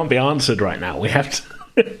can't be answered right now. We have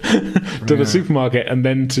to the supermarket and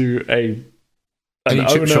then to an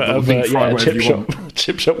owner of a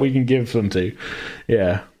chip shop we can give them to.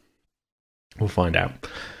 Yeah, we'll find out.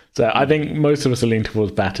 So I think most of us are leaning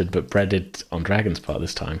towards battered, but breaded on Dragon's part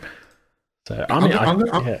this time. So I'm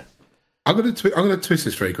going to twist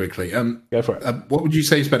this very quickly. Go for it. What would you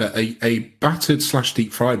say is better, a battered /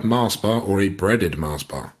 deep fried Mars bar or a breaded Mars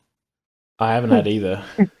bar? I haven't had either.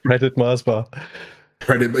 Breaded Mars bar.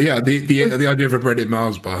 Breaded, yeah. The idea of a breaded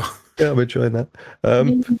Mars bar. Yeah, I'm enjoying that.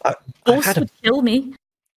 Both would kill me.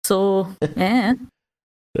 So yeah.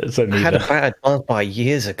 I had a battered Mars bar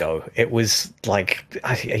years ago. It was like,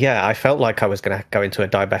 I felt like I was going to go into a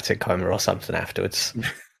diabetic coma or something afterwards.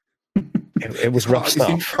 It was rough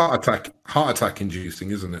stuff. Heart attack inducing,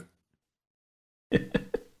 isn't it?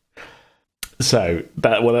 So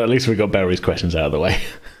at least we got Barry's questions out of the way.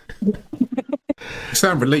 You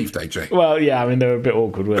sound relieved, AJ. Well, yeah, I mean, they were a bit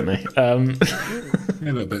awkward, weren't they? Yeah, a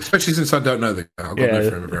little bit, especially since I don't know the guy. I've got no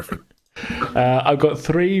frame of reference. I've got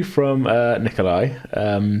 3 from Nikolai.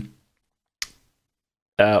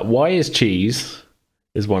 Why is cheese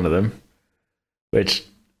is one of them, which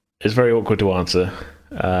is very awkward to answer.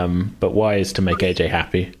 But why is to make AJ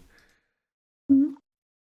happy?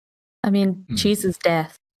 I mean, cheese is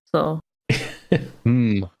death, so.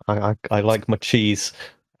 I like my cheese.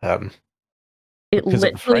 It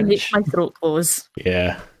literally makes my throat close.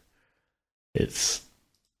 Yeah.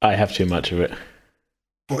 I have too much of it.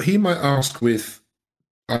 Well, he might ask with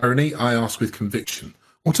irony, I ask with conviction.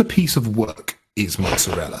 What a piece of work is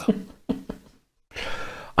mozzarella?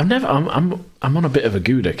 I'm on a bit of a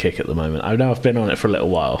Gouda kick at the moment. I know I've been on it for a little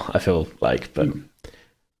while, I feel like, but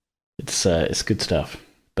it's good stuff.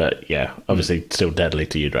 But yeah, obviously still deadly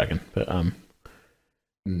to you, Dragon. But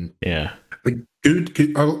yeah.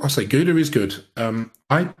 I'll say Gouda is good.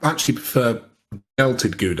 I actually prefer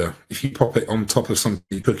melted Gouda. If you pop it on top of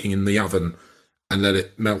something cooking in the oven and let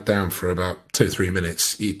it melt down for about 2 or 3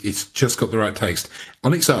 minutes, it's just got the right taste.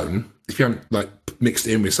 On its own, if you haven't mixed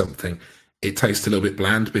it in with something, it tastes a little bit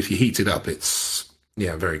bland. But if you heat it up, it's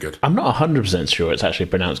very good. I'm not 100% sure it's actually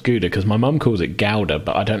pronounced Gouda because my mum calls it Gouda,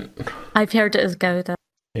 but I don't. I've heard it as Gouda.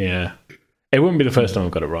 Yeah. It wouldn't be the first time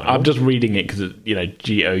I've got it right. I'm just reading it because,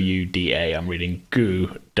 Gouda. I'm reading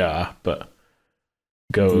Gouda, but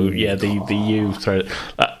the U throw.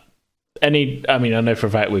 I know for a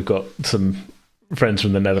fact we've got some friends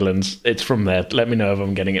from the Netherlands. It's from there. Let me know if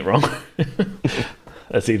I'm getting it wrong.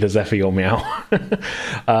 That's either Zeffy or Meow.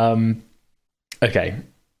 Okay.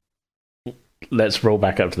 Let's roll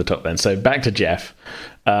back up to the top then. So back to Jeff.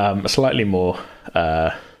 Slightly more...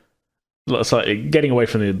 getting away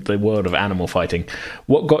from the world of animal fighting,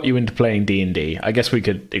 what got you into playing D&D? I guess we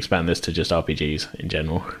could expand this to just RPGs in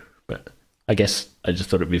general, but I guess I just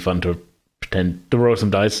thought it'd be fun to pretend to roll some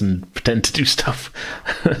dice and pretend to do stuff.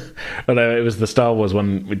 Although it was the Star Wars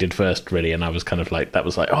one we did first, really, and I was kind of like, that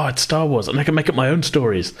was like, oh, it's Star Wars, and I can make up my own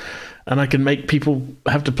stories, and I can make people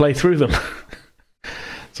have to play through them,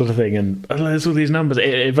 sort of thing. And there's all these numbers.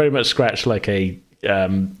 It very much scratched like a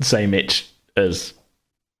same itch as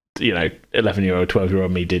 11-year-old,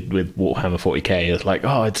 12-year-old me did with Warhammer 40k. It's like,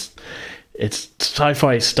 oh, it's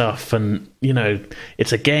sci-fi stuff, and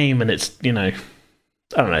it's a game, and it's I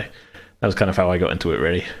don't know. That was kind of how I got into it,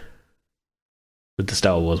 really, with the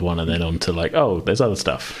Star Wars one, and then on to like, oh, there's other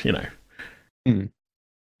stuff, Yeah,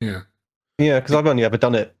 because I've only ever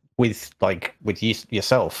done it with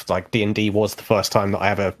yourself. Like D&D was the first time that I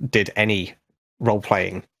ever did any role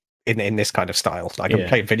playing in this kind of style. Like I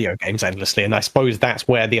played video games endlessly, and I suppose that's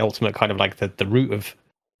where the ultimate kind of like the root of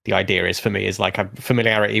the idea is for me, is like a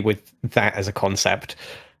familiarity with that as a concept.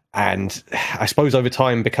 And I suppose over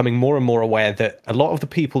time becoming more and more aware that a lot of the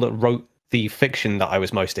people that wrote the fiction that I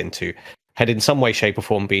was most into had in some way, shape or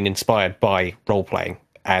form been inspired by role playing.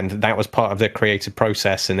 And that was part of their creative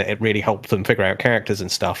process, and it really helped them figure out characters and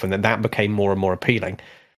stuff. And then that became more and more appealing.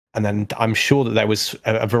 And then I'm sure that there was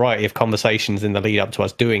a variety of conversations in the lead up to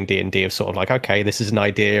us doing D&D of sort of like, okay, this is an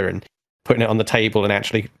idea, and putting it on the table and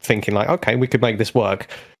actually thinking like, okay, we could make this work.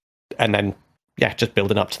 And then, just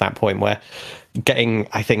building up to that point where getting,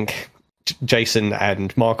 I think, Jason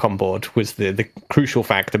and Mark on board was the crucial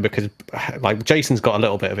factor, because like Jason's got a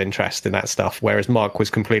little bit of interest in that stuff, whereas Mark was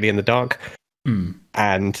completely in the dark.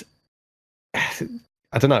 And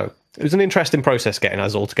I don't know, it was an interesting process getting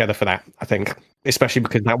us all together for that, I think, especially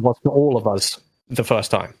because that was for all of us the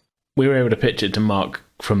first time. We were able to pitch it to Mark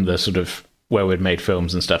from the sort of where we'd made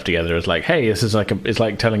films and stuff together as like, hey, this is like it's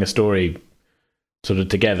like telling a story sort of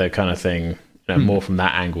together kind of thing. More from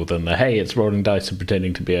that angle than the, hey, it's rolling dice and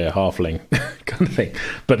pretending to be a halfling kind of thing.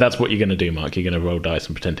 But that's what you're going to do, Mark. You're going to roll dice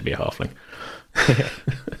and pretend to be a halfling.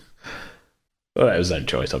 Well, that was his own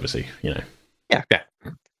choice, obviously, Yeah. I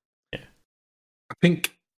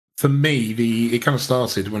think for me, it kind of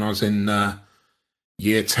started when I was in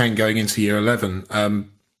year 10 going into year 11. On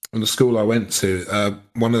the school I went to,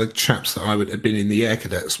 one of the chaps that I had been in the Air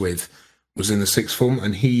Cadets with was in the sixth form,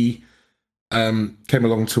 and he came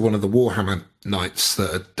along to one of the Warhammer nights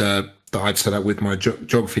that I'd set up with my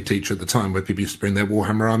geography teacher at the time, where people used to bring their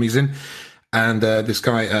Warhammer armies in. And this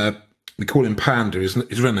guy, we call him Panda, his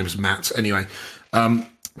real name is Matt. Anyway,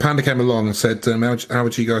 Panda came along and said, how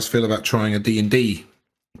would you guys feel about trying a D&D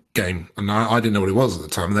game? And I didn't know what it was at the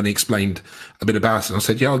time. And then he explained a bit about it, and I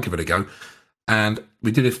said, yeah, I'll give it a go. And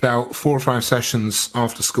we did it for about 4 or 5 sessions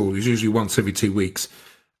after school. It was usually once every 2 weeks.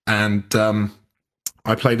 And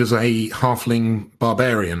I played as a halfling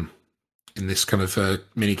barbarian in this kind of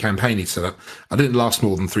mini campaign he'd set up. I didn't last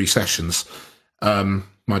more than 3 sessions.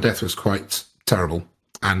 My death was quite terrible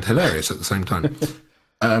and hilarious at the same time.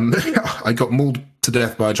 I got mauled to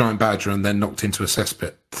death by a giant badger and then knocked into a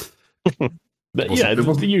cesspit. But yeah,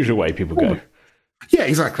 it's the usual way people go. Yeah,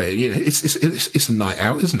 exactly. It's a night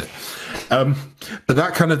out, isn't it? But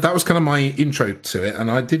that was kind of my intro to it, and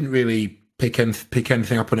I didn't really pick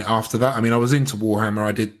anything up on it after that. I mean, I was into Warhammer.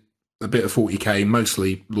 I did a bit of 40k,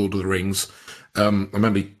 mostly Lord of the Rings. I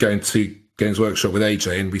remember going to Games Workshop with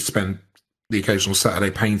AJ, and we spent the occasional Saturday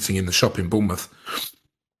painting in the shop in Bournemouth.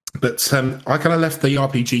 But I kind of left the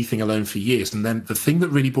RPG thing alone for years, and then the thing that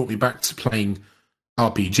really brought me back to playing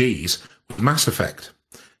RPGs was Mass Effect,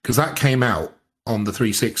 because that came out on the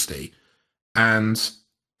 360, and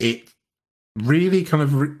it really kind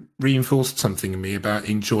of reinforced something in me about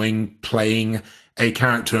enjoying playing a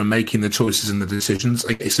character and making the choices and the decisions.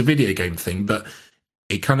 It's a video game thing, but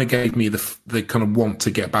it kind of gave me the kind of want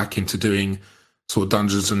to get back into doing sort of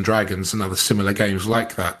Dungeons and Dragons and other similar games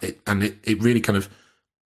like that. It really kind of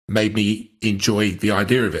made me enjoy the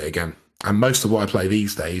idea of it again. And most of what I play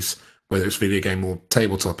these days, whether it's video game or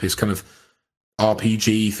tabletop, is kind of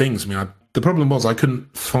RPG things. I mean, the problem was I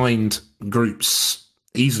couldn't find groups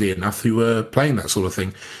easily enough who were playing that sort of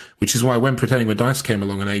thing, which is why when Pretending with Dice came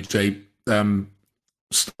along and AJ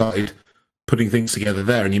started putting things together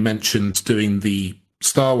there, and he mentioned doing the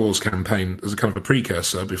Star Wars campaign as a kind of a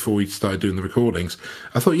precursor before we started doing the recordings,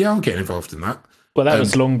 I thought, yeah, I'll get involved in that. Well, that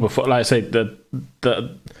was long before, like I say, that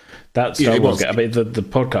Star Wars. I mean, the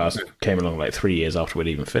podcast came along like 3 years after we'd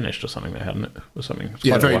even finished, or something, hadn't it? Or something.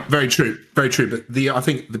 Yeah, very true, very true. But I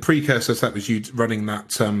think the precursor to that was you running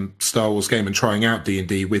that Star Wars game and trying out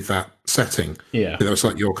D&D with that setting. Yeah, that was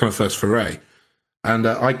like your kind of first foray. And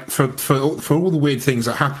for all the weird things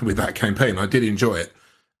that happened with that campaign, I did enjoy it.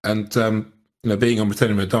 And being on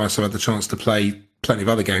Pretending with Dice, I've had the chance to play plenty of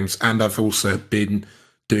other games, and I've also been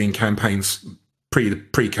doing campaigns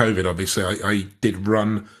pre-COVID. Obviously, I did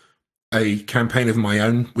run a campaign of my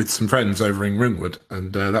own with some friends over in Ringwood,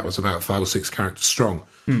 and that was about 5 or 6 characters strong,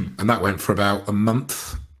 and that went for about a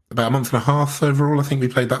month and a half overall. I think we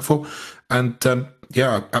played that for, and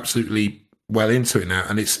absolutely well into it now.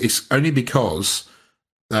 And it's only because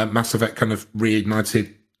Mass Effect kind of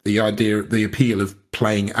reignited the appeal of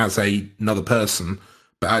playing as another person,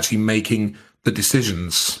 but actually making the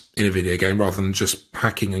decisions in a video game rather than just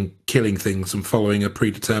hacking and killing things and following a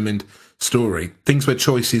predetermined story. Things where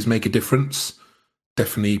choices make a difference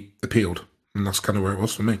definitely appealed, and that's kind of where it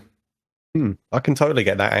was for me. I can totally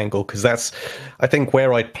get that angle, because that's, I think,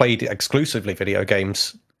 where I played exclusively video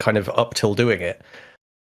games kind of up till doing it.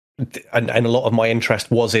 And a lot of my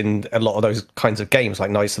interest was in a lot of those kinds of games,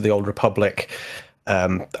 like Knights of the Old Republic,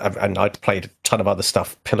 and I'd played a ton of other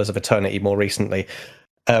stuff, Pillars of Eternity more recently.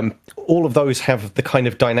 All of those have the kind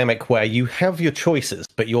of dynamic where you have your choices,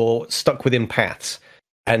 but you're stuck within paths.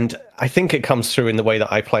 And I think it comes through in the way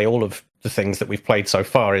that I play all of the things that we've played so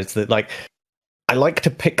far, is that, like, I like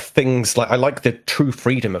to pick things, like, I like the true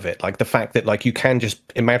freedom of it, like the fact that, like, you can just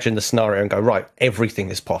imagine the scenario and go, right, everything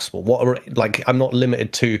is possible. I'm not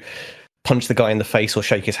limited to punch the guy in the face or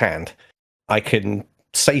shake his hand. I can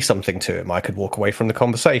say something to him. I could walk away from the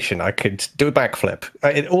conversation. I could do a backflip.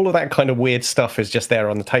 All of that kind of weird stuff is just there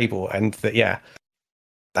on the table, and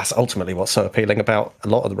that's ultimately what's so appealing about a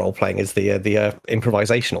lot of the role playing, is the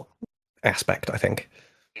improvisational aspect, I think.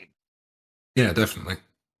 Yeah, definitely.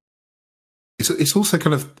 It's also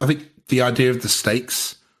kind of, I think the idea of the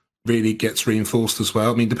stakes really gets reinforced as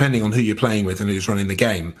well. I mean, depending on who you're playing with and who's running the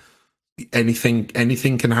game, anything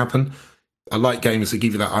can happen. I like games that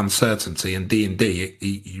give you that uncertainty, and D&D,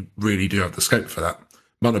 you really do have the scope for that.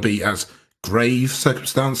 Might not be as grave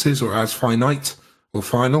circumstances or as finite or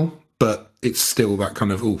final, but it's still that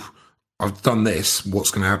kind of, I've done this,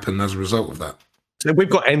 what's going to happen as a result of that? So we've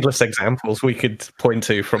got endless examples we could point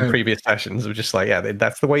to from previous sessions of just like,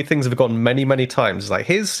 that's the way things have gone many, many times. Like,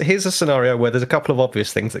 here's a scenario where there's a couple of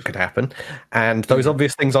obvious things that could happen, and those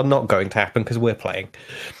obvious things are not going to happen because we're playing.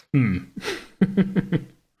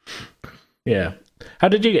 Yeah. How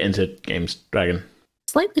did you get into games, Dragon?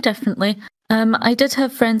 Slightly differently. I did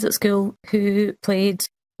have friends at school who played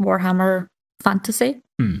Warhammer Fantasy.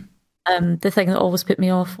 The thing that always put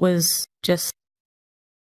me off was just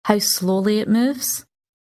how slowly it moves.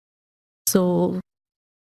 So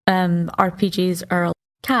RPGs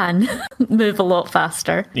can move a lot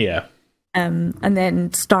faster. Yeah. And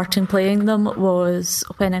then starting playing them was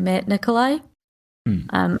when I met Nikolai.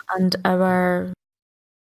 And our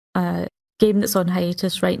game that's on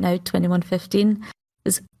hiatus right now, 2115,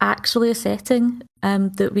 is actually a setting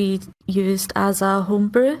that we used as a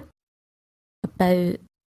homebrew about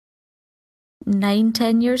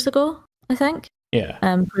 9-10 years ago, I think. Yeah.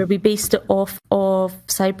 Where we based it off of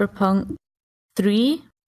Cyberpunk 3,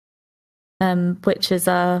 which is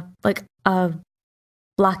a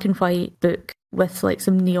black and white book with like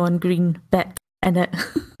some neon green bit in it.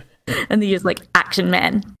 And they use like action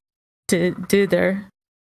men to do the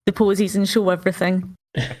poses and show everything.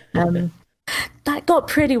 That got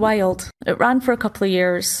pretty wild. It ran for a couple of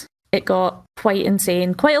years. It got quite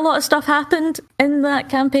insane. Quite a lot of stuff happened in that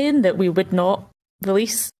campaign that we would not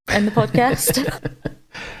release in the podcast.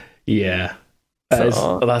 Yeah.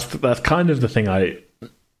 That's kind of the thing I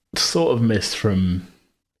sort of missed from...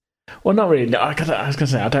 Well, not really. I was going to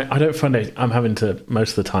say, I don't find I'm having to,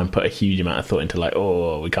 most of the time, put a huge amount of thought into like,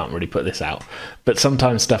 we can't really put this out. But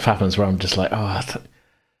sometimes stuff happens where I'm just like, I'm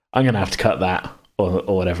going to have to cut that or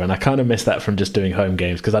whatever. And I kind of miss that from just doing home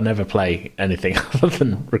games, because I never play anything other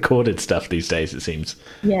than recorded stuff these days, it seems.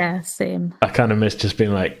 Yeah, same. I kind of miss just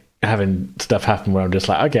being like, having stuff happen where I'm just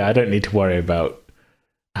like, okay, I don't need to worry about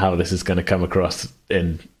how this is going to come across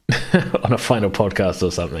in on a final podcast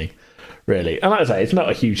or something, really. And like I say, it's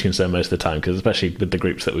not a huge concern most of the time, because especially with the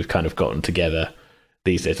groups that we've kind of gotten together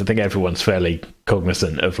these days, I think everyone's fairly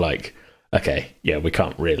cognizant of like, okay, yeah, we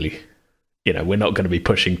can't really, we're not going to be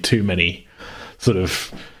pushing too many sort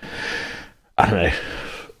of, I don't know,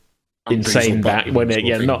 insane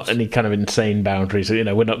not any kind of insane boundaries. We're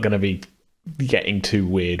not going to be getting too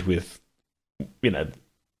weird with,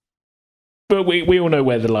 but we all know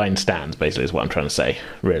where the line stands, basically, is what I'm trying to say,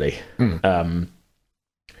 really.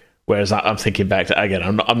 Whereas I'm thinking back to, again,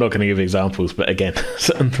 I'm not going to give examples, but again,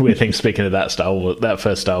 some weird things, speaking of that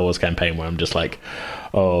first Star Wars campaign, where I'm just like,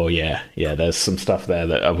 oh yeah, there's some stuff there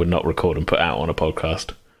that I would not record and put out on a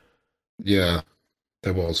podcast. Yeah,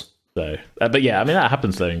 there was. So, but yeah, I mean, that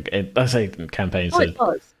happens though. I say campaigns. It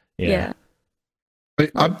was. Yeah.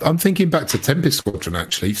 I'm thinking back to Tempest Squadron,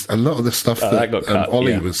 actually. A lot of the stuff that got cut,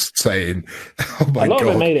 Ollie was saying, oh my God. A lot God.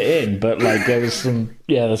 of it made it in, but like there's some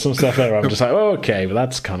stuff there where I'm just like, oh, okay, but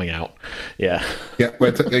that's coming out. Yeah. Yeah,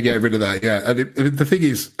 we're getting rid of that, yeah. And the thing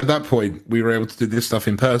is, at that point, we were able to do this stuff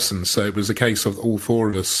in person, so it was a case of all four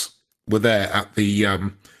of us were there at the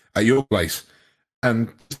at your place.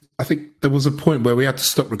 And I think there was a point where we had to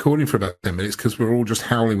stop recording for about 10 minutes because we were all just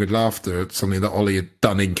howling with laughter at something that Ollie had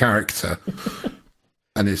done in character.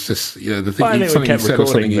 And it's just, the thing, something you said or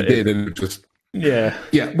something you did, and it just... Yeah.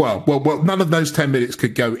 Yeah, well, none of those 10 minutes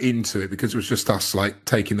could go into it because it was just us, like,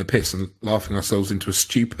 taking the piss and laughing ourselves into a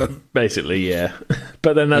stupor. Basically, yeah.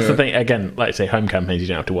 But then that's the thing, again, like say home campaigns, you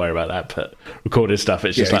don't have to worry about that, but recorded stuff,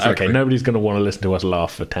 it's just okay, nobody's going to want to listen to us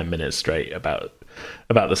laugh for 10 minutes straight about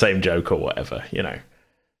the same joke or whatever,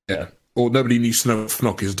 Yeah. Or nobody needs to know what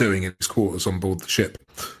Fnock is doing in his quarters on board the ship.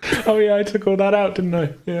 Oh, yeah, I took all that out, didn't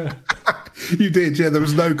I? Yeah. You did, yeah. There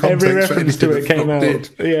was no context. Every reference to it came out. Did.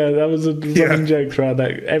 Yeah, that was a running joke throughout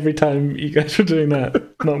that. Every time you guys were doing that,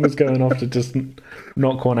 Fnock was going off to just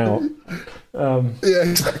knock one out. Yeah,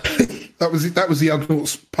 exactly. That was the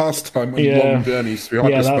Ugnaughts' pastime on long journeys through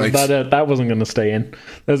hyperspace. That wasn't going to stay in.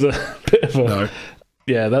 There's a bit of a... No.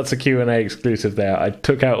 Yeah, that's a Q&A exclusive there. I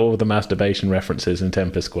took out all the masturbation references in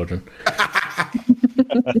Tempest Squadron.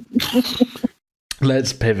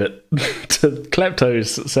 Let's pivot to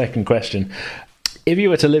Klepto's second question. If you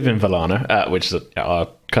were to live in Valana, which is our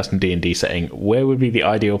custom D&D setting, where would be the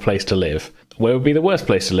ideal place to live? Where would be the worst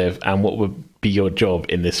place to live? And what would be your job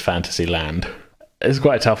in this fantasy land? It's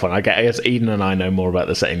quite a tough one. I guess Eden and I know more about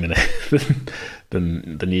the setting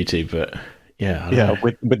than you two, but... Yeah,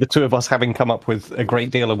 with the two of us having come up with a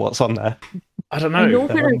great deal of what's on there. I don't know. I know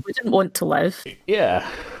where I wouldn't want to live. Yeah.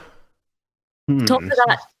 Top of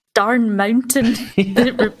that darn mountain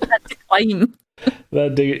that we had to climb.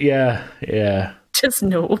 That dude, yeah. Just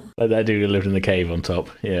no. Like that dude who lived in the cave on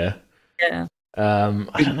top, yeah. Yeah.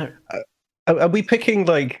 I don't know. Are we picking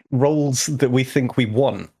like roles that we think we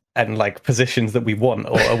want and like positions that we want,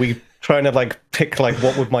 or are we trying to like pick like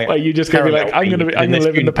what would my? Well, you just gonna be like, I'm gonna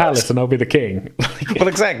live in the palace and I'll be the king. Well,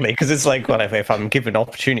 exactly, because it's like, well, if I'm given an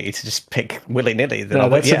opportunity to just pick willy nilly, then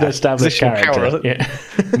that's an established character.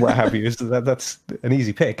 What have you? So that's an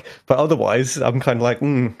easy pick. But otherwise, I'm kind of like,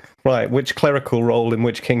 right, which clerical role in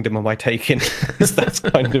which kingdom am I taking? That's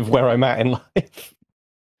kind of where I'm at in life.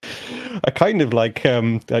 I kind of like.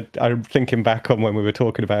 I'm thinking back on when we were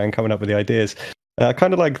talking about and coming up with the ideas.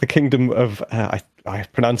 Kind of like the kingdom of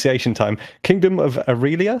pronunciation time. Kingdom of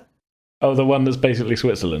Aurelia. Oh, the one that's basically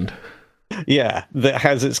Switzerland. Yeah, that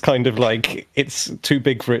has its kind of like it's too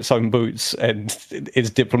big for its own boots and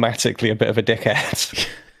is diplomatically a bit of a dickhead.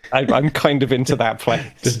 I'm kind of into that place.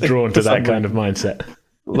 Just drawn to that kind of mindset.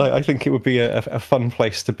 Like, I think it would be a fun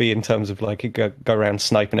place to be in terms of like go around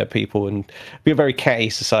sniping at people and be a very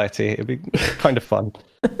catty society. It'd be kind of fun.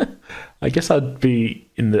 I guess I'd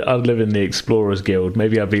live in the Explorers Guild.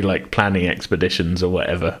 Maybe I'd be like planning expeditions or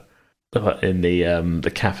whatever. In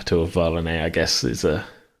the capital of Valane, I guess I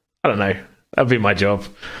don't know. That'd be my job,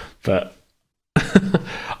 but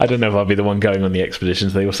I don't know if I'll be the one going on the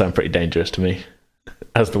expeditions. They all sound pretty dangerous to me,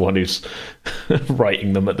 as the one who's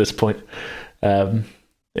writing them at this point.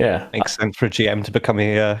 Yeah, makes sense for a GM to become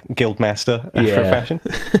a guild master for a fashion.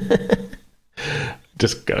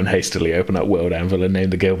 Just go and hastily open up World Anvil and name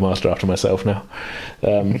the guildmaster after myself now.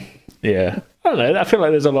 Yeah, I don't know. I feel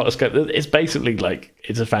like there's a lot of scope. It's basically like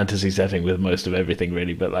it's a fantasy setting with most of everything,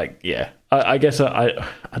 really. But like, yeah, I guess I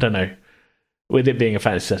don't know. With it being a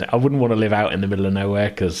fantasy setting, I wouldn't want to live out in the middle of nowhere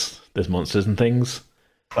because there's monsters and things.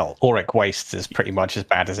 Well, Auric Wastes is pretty much as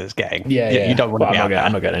bad as it's getting. Yeah. You don't want to be out there.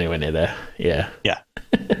 I'm not getting anywhere near there. Yeah.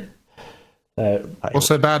 What's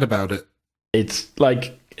so bad about it? It's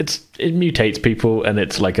like it mutates people, and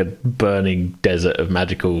it's like a burning desert of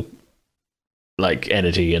magical like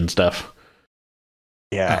energy and stuff.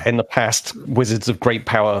 Yeah, in the past, wizards of great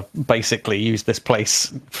power basically used this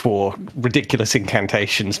place for ridiculous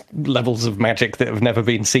incantations, levels of magic that have never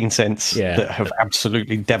been seen since, that have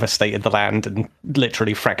absolutely devastated the land and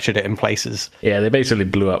literally fractured it in places. Yeah, they basically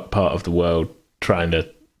blew up part of the world trying to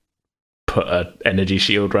put an energy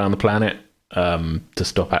shield around the planet to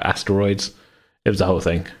stop asteroids. It was the whole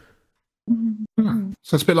thing.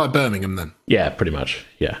 So it's a bit like Birmingham then? Yeah, pretty much,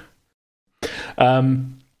 yeah.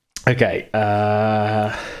 Okay,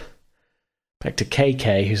 back to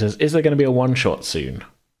KK, who says, is there going to be a one-shot soon?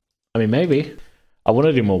 I mean, maybe. I want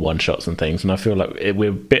to do more one-shots and things, and I feel like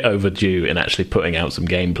we're a bit overdue in actually putting out some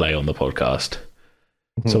gameplay on the podcast.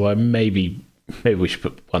 Mm-hmm. So maybe we should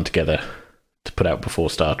put one together to put out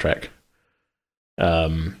before Star Trek.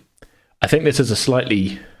 I think this is a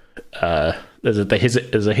slightly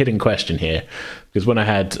there's a hidden question here, because when I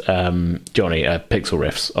had Johnny Pixel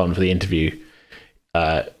Riffs on for the interview,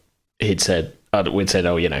 we'd said,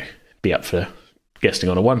 oh, be up for guesting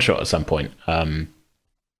on a one shot at some point.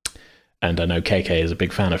 And I know KK is a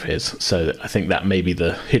big fan of his, so I think that may be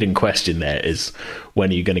the hidden question there, is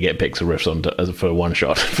when are you going to get Pixel Riffs on for a one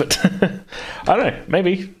shot? But I don't know,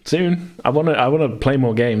 maybe soon. I want to play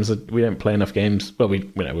more games. We don't play enough games. Well,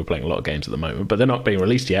 we're playing a lot of games at the moment, but they're not being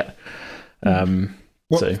released yet.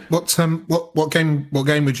 What game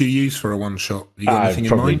would you use for a one shot? You got anything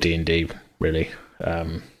in mind? Probably D&D, really.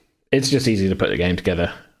 It's just easy to put the game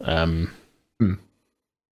together.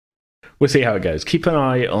 We'll see how it goes. Keep an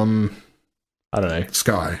eye on, I don't know,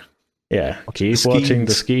 Sky. Yeah, keep watching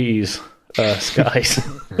the skies. Skies.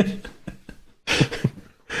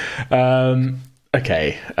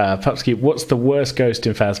 Okay, Pupsky, what's the worst ghost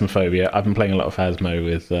in Phasmophobia? I've been playing a lot of Phasmo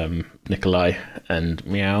with Nikolai and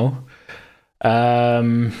Meow. I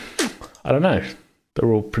don't know.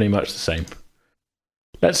 They're all pretty much the same.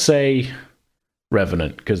 Let's say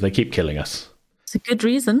Revenant, because they keep killing us. It's a good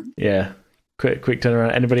reason. Yeah. Quick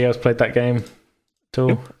turnaround. Anybody else played that game at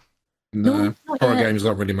all? No, horror games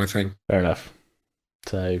not really my thing. Fair enough.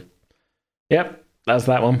 So, yep, that's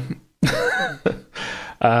that one.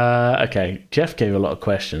 Okay, Jeff gave a lot of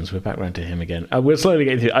questions. We're back round to him again. We're slowly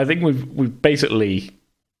getting through. I think we've basically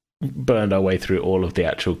burned our way through all of the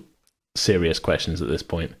actual serious questions at this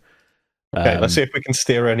point. Okay, let's see if we can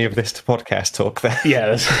steer any of this to podcast talk then.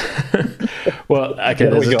 Yeah. Well, okay,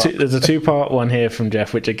 there's a two-part one here from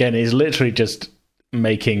Jeff, which again is literally just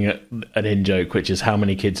making an in-joke, which is, how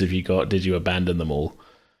many kids have you got? Did you abandon them all?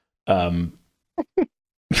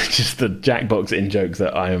 Just the Jackbox in-joke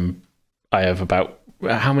that I have about,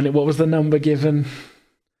 how many, what was the number given?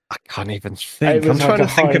 I can't even think. I'm trying to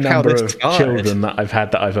think of how this children that I've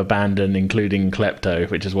had that I've abandoned, including Klepto,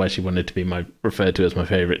 which is why she wanted to be referred to as my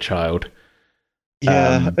favourite child.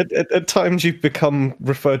 Yeah, at times you become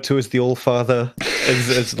referred to as the All-Father,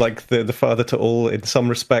 as like the father to all in some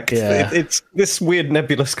respects. Yeah. It's this weird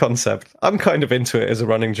nebulous concept. I'm kind of into it as a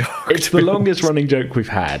running joke. It's the longest running joke we've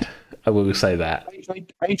had. I will say that.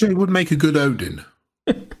 AJ would make a good Odin.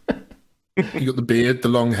 You got the beard, the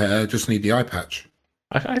long hair, just need the eye patch.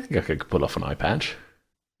 I think I could pull off an eye patch.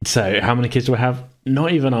 So, how many kids do I have?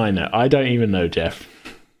 Not even I know. I don't even know, Jeff.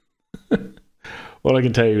 All I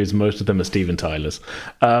can tell you is most of them are Steven Tyler's.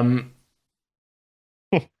 I'm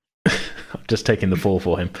just taking the fall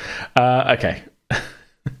for him. Okay.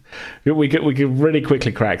 we could really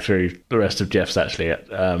quickly crack through the rest of Jeff's, actually.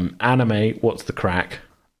 Anime, what's the crack?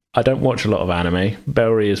 I don't watch a lot of anime.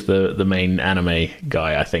 Belry is the main anime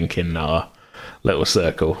guy, I think, in our little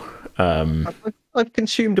circle. I've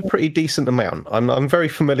consumed a pretty decent amount. I'm very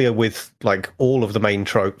familiar with like all of the main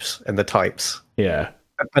tropes and the types. Yeah.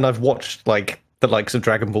 And I've watched like the likes of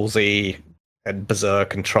Dragon Ball Z and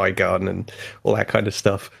Berserk and Trigun and all that kind of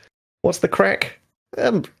stuff. What's the crack?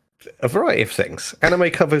 A variety of things. Anime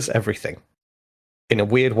covers everything in a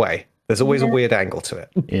weird way. There's always a weird angle to it.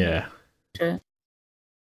 Yeah. Sure.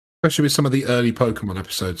 Especially with some of the early Pokemon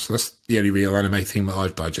episodes. So that's the only real anime thing that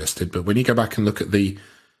I've digested. But when you go back and look at the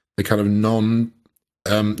kind of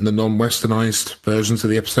non-westernized versions of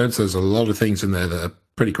the episodes, there's a lot of things in there that are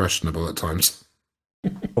pretty questionable at times.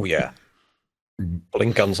 Oh yeah,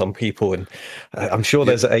 pulling guns on people, and I'm sure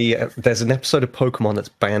there's an episode of Pokemon that's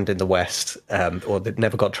banned in the West, or that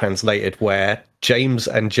never got translated, where James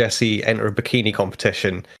and Jesse enter a bikini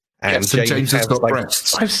competition, and James has got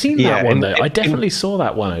breasts. I've seen that one though. I definitely saw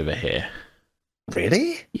that one over here.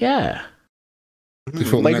 Really? Yeah.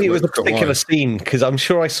 Maybe it was a particular scene, because I'm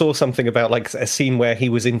sure I saw something about like a scene where he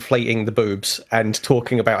was inflating the boobs and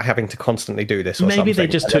talking about having to constantly do this. Or maybe something. They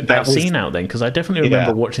just took that scene out then, because I definitely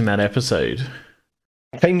remember watching that episode.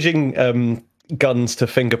 Changing guns to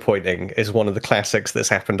finger pointing is one of the classics that's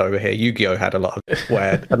happened over here. Yu-Gi-Oh had a lot of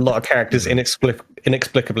where a lot of characters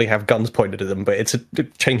inexplicably have guns pointed at them, but it's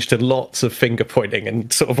changed to lots of finger pointing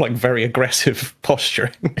and sort of like very aggressive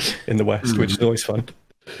posturing in the West, which is always fun.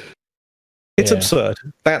 It's absurd.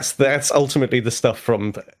 That's ultimately the stuff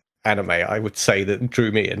from anime, I would say, that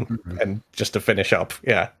drew me in. And just to finish up,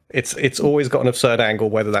 it's always got an absurd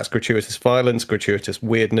angle, whether that's gratuitous violence, gratuitous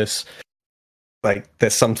weirdness. Like,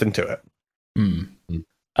 there's something to it.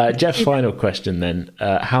 Jeff's final question then.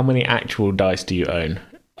 How many actual dice do you own?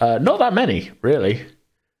 Not that many, really.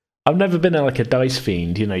 I've never been like a dice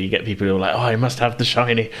fiend. You know, you get people who are like, oh, I must have the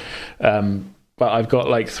shiny. But I've got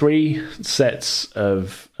like 3 sets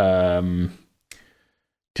of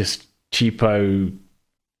just cheapo,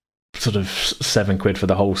 sort of £7 for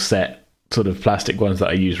the whole set, sort of plastic ones that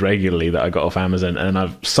I use regularly that I got off Amazon. And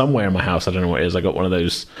I've somewhere in my house, I don't know what it is, I got one of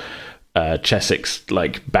those Chessex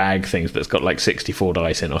like bag things that's got like 64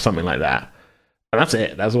 dice in or something like that, and that's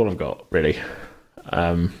it. That's all I've got really.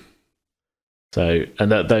 So,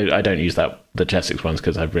 and I don't use the Chessex ones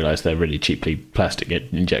because I've realised they're really cheaply plastic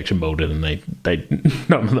injection molded, and they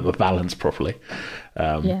none of them are balanced properly.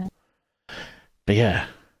 Yeah. But yeah,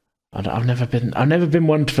 I've never been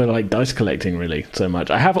one for like dice collecting really so much.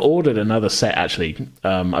 I have ordered another set actually.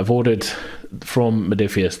 I've ordered from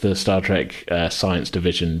Modifius the Star Trek Science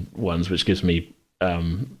Division ones, which gives me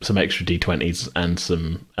some extra D20s and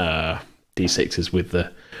some D6s with the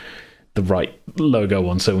right logo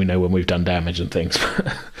on, so we know when we've done damage and things.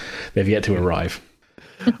 They've yet to arrive.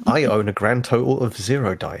 I own a grand total of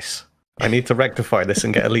 0 dice. I need to rectify this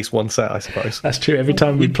and get at least one set, I suppose. That's true. Every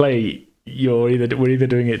time we play, we're either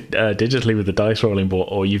doing it digitally with the dice rolling board,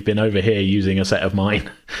 or you've been over here using a set of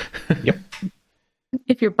mine. Yep.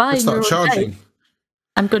 If you're buying Start your own charging. dice,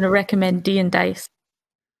 I'm going to recommend D&Dice,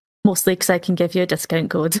 mostly because I can give you a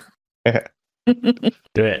discount code.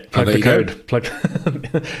 Do it. Plug there the you go. code. Plug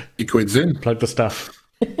Your quid's in. plug the stuff.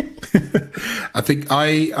 I think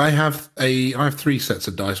I have 3 sets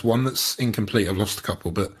of dice. One that's incomplete. I've lost a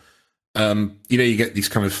couple, but you get these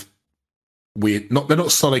kind of weird. They're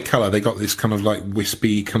not solid color. They got this kind of like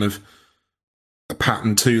wispy kind of a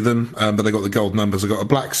pattern to them, but they got the gold numbers. I got a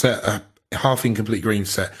black set, a half incomplete green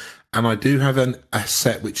set, and I do have a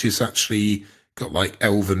set which is actually got like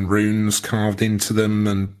elven runes carved into them,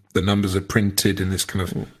 and the numbers are printed in this kind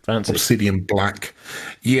of Fancy. obsidian black.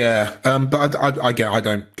 Yeah, but I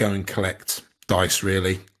don't go and collect dice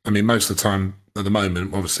really. I mean, most of the time at the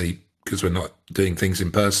moment, obviously, because we're not doing things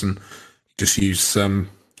in person, just use one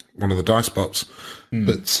of the dice bots.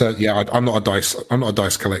 But I'm not a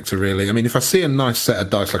dice collector really. I mean, if I see a nice set of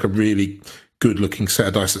dice, like a really good looking set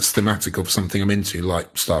of dice that's thematic of something I'm into,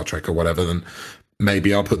 like Star Trek or whatever, then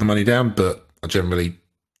maybe I'll put the money down. But I generally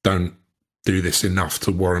don't do this enough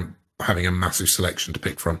to warrant having a massive selection to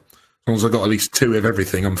pick from. As long as I've got at least 2 of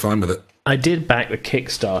everything, I'm fine with it. I did back the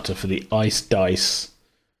Kickstarter for the ice dice,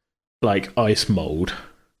 like ice mold,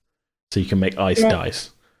 so you can make ice dice.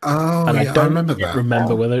 Oh, And yeah, I remember that.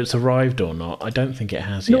 Remember whether it's arrived or not. I don't think it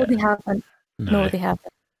has No, yet. they haven't. No, they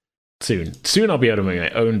haven't. Soon I'll be able to make my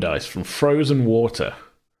own dice from frozen water.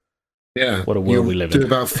 Yeah. What a world we live in. Do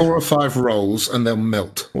about 4 or 5 rolls and they'll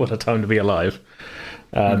melt. What a time to be alive.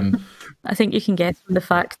 I think you can guess from the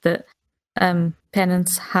fact that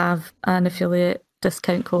Penance have an affiliate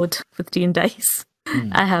discount code with D&Dice.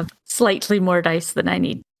 I have slightly more dice than I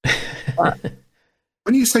need. But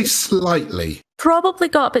When you say slightly, probably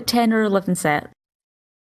got about 10 or 11 sets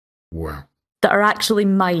wow. that are actually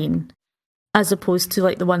mine, as opposed to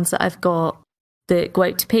like the ones that I've got that go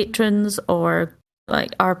out to patrons or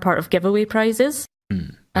like are part of giveaway prizes.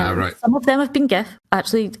 Right. Some of them have been gift.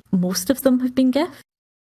 Actually, most of them have been gift.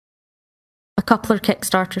 A couple are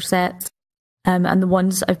Kickstarter sets, and the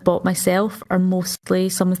ones I've bought myself are mostly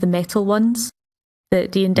some of the metal ones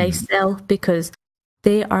that D&Dice sell, because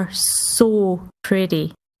they are so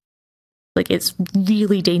pretty. Like, it's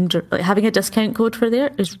really dangerous. Like, having a discount code for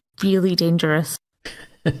there is really dangerous.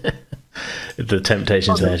 The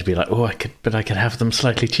temptation's there to be like, I could have them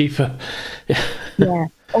slightly cheaper. Yeah.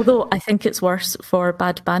 Although I think it's worse for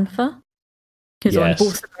Bad Banfa, because on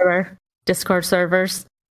both of our Discord servers,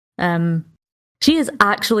 she is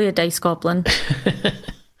actually a dice goblin.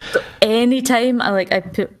 So anytime I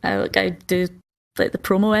do like the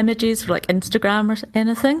promo images for like Instagram or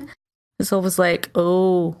anything, it's always like,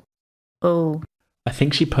 oh. I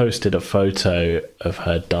think she posted a photo of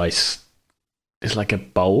her dice. It's like a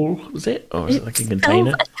bowl, was it? Or is it like a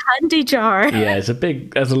container? A candy jar. Yeah,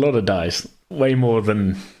 there's a lot of dice. Way more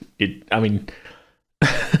than it, I mean,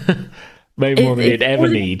 way more than you'd ever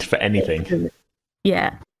need for anything.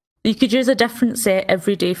 Yeah. You could use a different set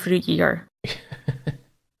every day for a year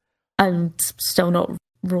and still not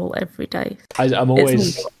roll every day. I'm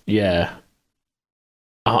always,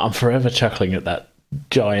 I'm forever chuckling at that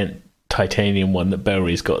giant titanium one that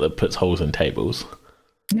Belry's got that puts holes in tables.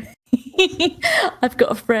 I've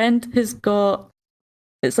got a friend who's got,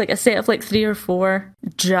 it's like a set of like 3 or 4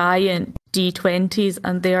 giant D20s,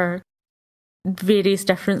 and they're various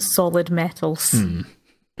different solid metals.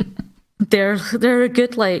 They're a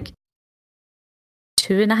good like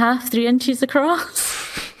 2.5, 3 inches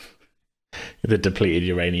across. The depleted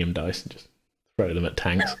uranium dice and just throw them at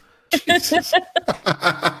tanks.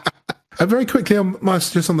 Very quickly,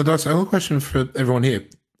 just on the dice, I have a question for everyone here.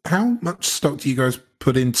 How much stock do you guys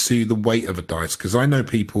put into the weight of a dice? Because I know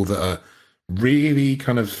people that are really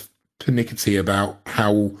kind of pernickety about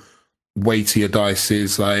how weighty a dice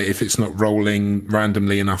is, like if it's not rolling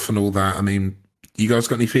randomly enough and all that. I mean, you guys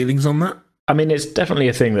got any feelings on that? I mean, it's definitely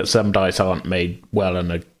a thing that some dice aren't made well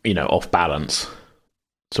and are, off balance,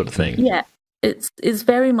 sort of thing. Yeah, it's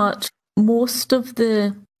very much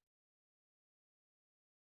mostly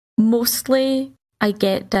I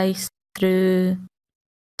get dice through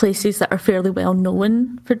places that are fairly well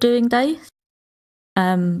known for doing dice.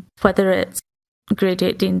 Whether it's Grade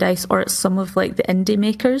 18 dice or it's some of like the indie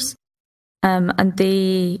makers. And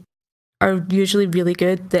they are usually really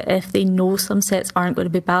good that if they know some sets aren't going to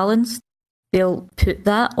be balanced, they'll put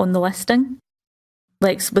that on the listing.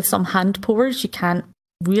 Like with some hand powers, you can't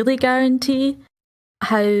really guarantee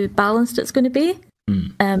how balanced it's going to be.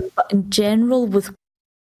 But in general, with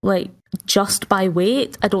like just by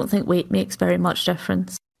weight, I don't think weight makes very much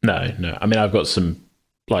difference. No. I mean, I've got some,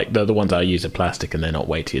 like the ones I use are plastic and they're not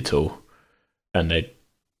weighty at all. And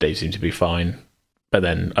they seem to be fine. But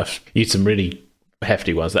then I've used some really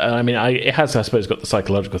hefty ones. It has, I suppose, got the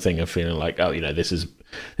psychological thing of feeling like, this is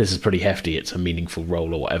pretty hefty. It's a meaningful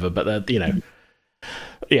roll or whatever. But I don't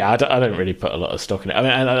really put a lot of stock in it. I mean,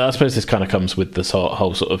 I suppose this kind of comes with this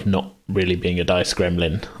whole sort of not really being a dice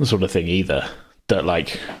gremlin sort of thing either. That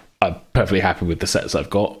like I'm perfectly happy with the sets I've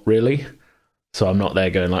got, really. So I'm not there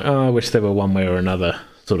going like, I wish they were one way or another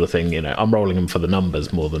sort of thing. I'm rolling them for the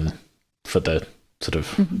numbers more than for the sort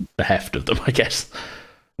of the heft of them, I guess.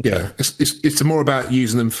 Yeah, it's more about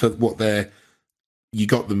using them for what you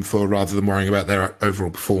got them for, rather than worrying about their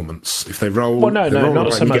overall performance. If they roll, not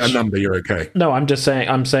right, so you much. Get a number, you're okay. No,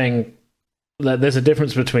 I'm saying that there's a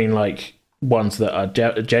difference between like ones that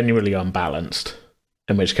are genuinely unbalanced,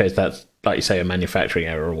 in which case that's like you say a manufacturing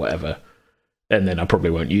error or whatever, and then I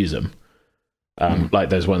probably won't use them. Like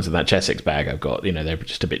those ones in that Chessex bag I've got, they're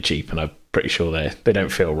just a bit cheap, and I'm pretty sure they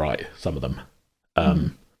don't feel right, some of them.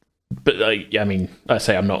 But I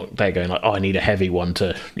say I'm not there going like, I need a heavy one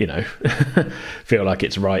to, feel like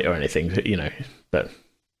it's right or anything, But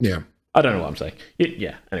yeah, I don't know what I'm saying.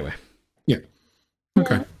 Anyway. Yeah.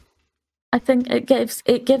 Okay. Yeah. I think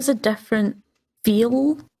it gives a different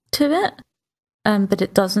feel to it, but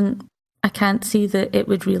it doesn't. I can't see that it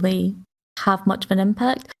would really have much of an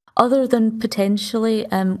impact, other than potentially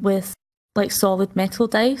with like solid metal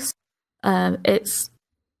dice. It's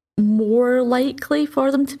more likely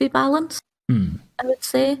for them to be balanced, I would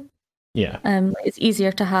say. Yeah. It's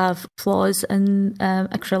easier to have flaws in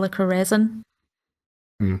acrylic or resin.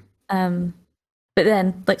 But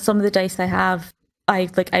then, like some of the dice I have, I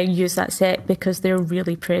use that set because they're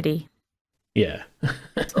really pretty. Yeah.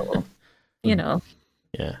 So, Yeah.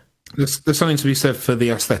 There's something to be said for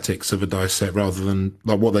the aesthetics of a dice set, rather than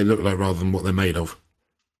like what they look like, rather than what they're made of.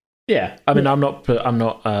 Yeah. I mean, I'm not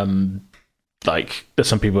like there's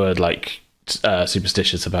some people are like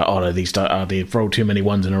superstitious about they've rolled too many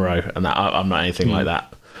ones in a row, and that I'm not anything like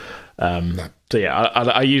that. No. So yeah,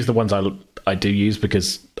 I use the ones I do use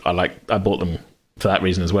because I bought them for that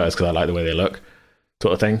reason as well, as because I like the way they look,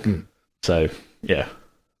 sort of thing. So yeah,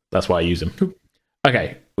 that's why I use them. Cool.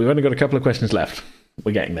 Okay, we've only got a couple of questions left.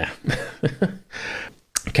 We're getting there.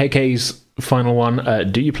 KK's final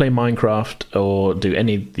one: do you play Minecraft, or do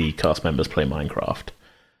any of the cast members play Minecraft?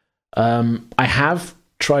 I have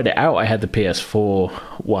tried it out. I had the PS4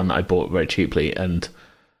 one I bought very cheaply, and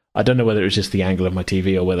I don't know whether it was just the angle of my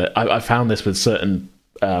TV or whether I found this with certain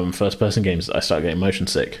first-person games I start getting motion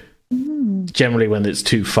sick. Generally when it's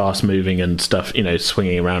too fast-moving and stuff,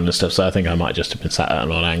 swinging around and stuff, so I think I might just have been sat at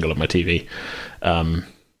an odd angle of my TV.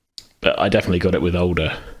 But I definitely got it with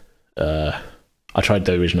older. I tried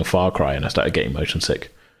the original Far Cry and I started getting motion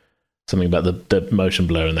sick. Something about the motion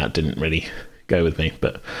blur and that didn't really go with me.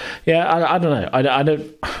 But yeah, I don't know. I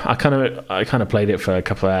kind of played it for a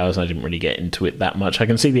couple of hours and I didn't really get into it that much. I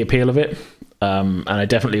can see the appeal of it. And I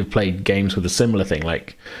definitely have played games with a similar thing,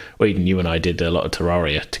 like Wade, you and I did a lot of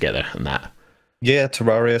Terraria together and that. Yeah,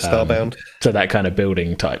 Terraria, Starbound. So that kind of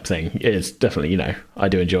building type thing is definitely, I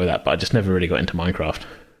do enjoy that, but I just never really got into Minecraft,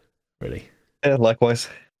 really. Yeah, likewise.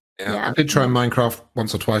 Yeah, I did try Minecraft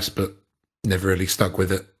once or twice, but never really stuck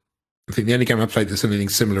with it. I think the only game I played that's anything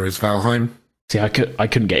similar is Valheim. See, I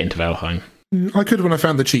couldn't get into Valheim. I could when I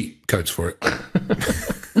found the cheat codes for it.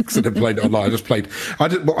 Because I didn't play it online.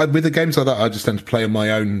 With the games like that, I just tend to play on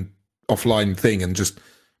my own offline thing and just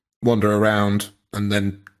wander around and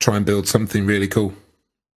then try and build something really cool.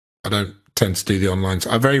 I don't tend to do the online.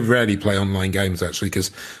 I very rarely play online games, actually,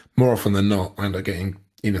 because more often than not, I end up getting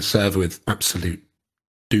in a server with absolute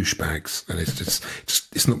douchebags, and it's just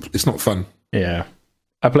it's not fun. Yeah,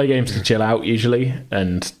 I play games to chill out usually,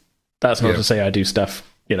 and that's not to say I do stuff,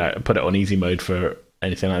 put it on easy mode for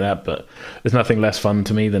anything like that, but there's nothing less fun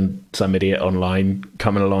to me than some idiot online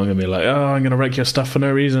coming along and be like, oh, I'm going to wreck your stuff for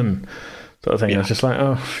no reason. sort of thing. Yeah. I was just like,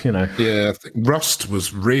 Yeah, I think Rust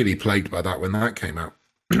was really plagued by that when that came out.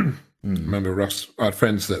 Remember Rust? I had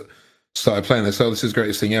friends that started playing this. Oh, this is the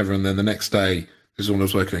greatest thing ever. And then the next day, this is when I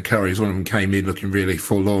was working at Curry's. One of them came in looking really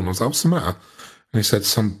forlorn. I was like, what's the matter? And he said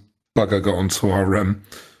some bugger got onto our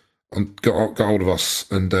got hold of us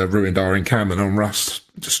and ruined our encampment on Rust,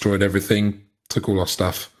 destroyed everything, took all our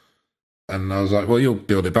stuff. And I was like, well, you'll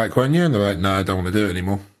build it back, won't you? And they're like, no, I don't want to do it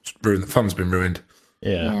anymore. The fun's been ruined.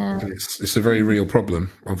 Yeah. It's a very real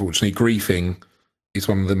problem. Unfortunately, griefing is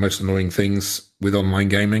one of the most annoying things with online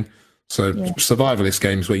gaming. So survivalist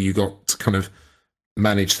games where you got to kind of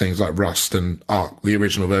manage things like Rust and Ark, the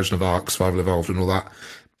original version of Ark, Survival Evolved and all that,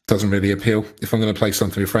 doesn't really appeal. If I'm going to play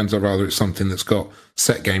something with friends, I'd rather it's something that's got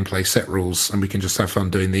set gameplay, set rules, and we can just have fun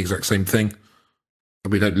doing the exact same thing.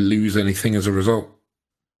 And we don't lose anything as a result.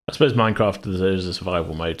 I suppose Minecraft, there's a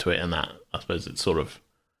survival mode to it, and that, I suppose it's sort of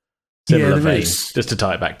similar vein, just to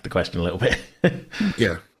tie it back to the question a little bit.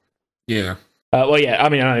 Yeah. Well, yeah, I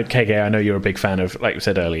mean, KK, I know you're a big fan of, like we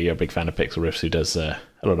said earlier, you're a big fan of Pixel Riffs, who does a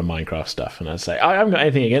lot of Minecraft stuff, and I'd say, I haven't got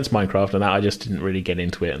anything against Minecraft and that, I just didn't really get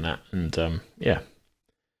into it and that, and yeah.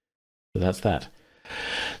 So that's that.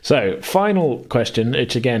 So, final question,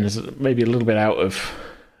 which again is maybe a little bit out of...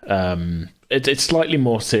 It's slightly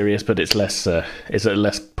more serious, but it's less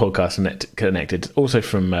podcast connected. Also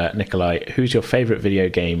from Nikolai, who's your favourite video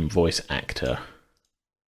game voice actor?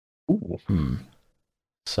 Ooh.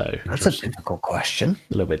 So that's a difficult question.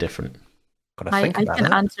 A little bit different. I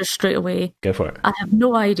can answer straight away. Go for it. I have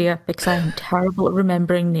no idea because I am terrible at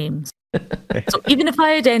remembering names. So even if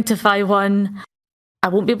I identify one, I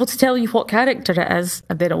won't be able to tell you what character it is,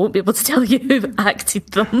 and then I won't be able to tell you who acted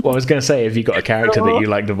them. Well, I was going to say, if you got a character that you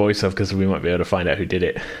like the voice of, because we might be able to find out who did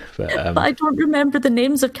it. But I don't remember the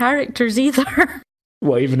names of characters either.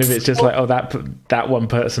 Well, even if it's just like, oh, that one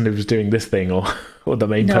person who was doing this thing, or the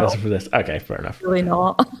main person for this. Okay, fair enough. Really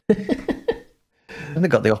not. And I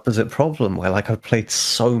got the opposite problem, where like I've played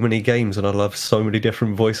so many games and I love so many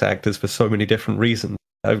different voice actors for so many different reasons.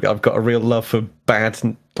 I've got a real love for bad,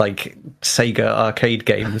 like, Sega arcade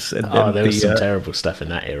games. And there was some terrible stuff in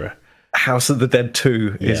that era. House of the Dead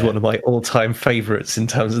 2 is one of my all-time favourites in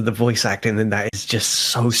terms of the voice acting, and that is just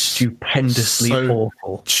so stupendously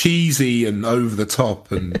awful. Cheesy and over the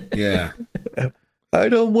top, and yeah. I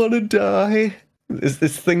don't want to die.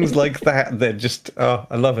 It's things like that. They're just,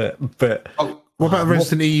 I love it. But... What about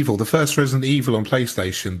Resident Evil? The first Resident Evil on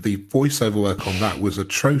PlayStation, the voiceover work on that was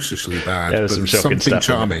atrociously bad, but something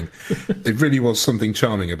charming. It really was something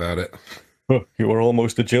charming about it. You were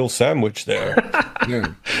almost a Jill sandwich there.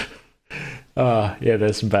 Yeah. Yeah,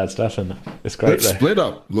 there's some bad stuff in that. It's great. Let's split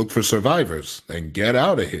up, look for survivors, and get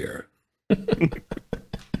out of here.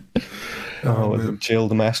 Jill,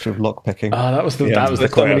 the master of lockpicking. That was the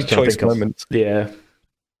quote I was trying to think of. Yeah.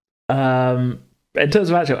 In terms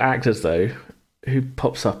of actual actors, though, who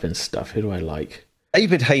pops up in stuff? Who do I like?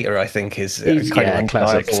 David Hayter, I think, is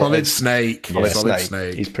classic. Solid Snake. Solid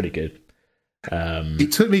Snake. He's pretty good.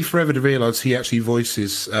 It took me forever to realise he actually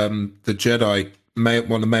voices the Jedi,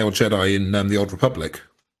 one of the male Jedi in the Old Republic.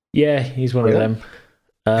 Yeah, he's one of them.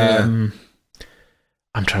 I'm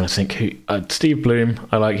trying to think who. Steve Bloom,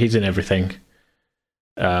 I like. He's in everything.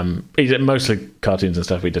 He's in mostly cartoons and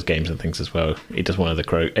stuff. He does games and things as well. He does one of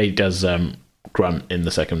the He does Grunt in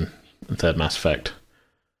the second and third Mass Effect.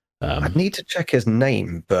 I'd need to check his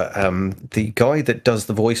name, but the guy that does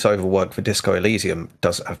the voiceover work for Disco Elysium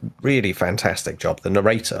does a really fantastic job. The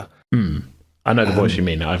narrator. I know the voice you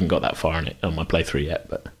mean. I haven't got that far in it on my playthrough yet,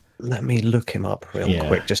 but let me look him up real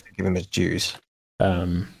quick just to give him his dues.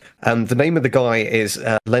 And the name of the guy is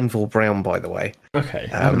Lenville Brown, by the way. Okay,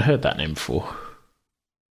 I haven't heard that name before.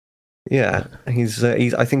 Yeah, he's.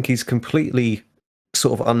 I think he's completely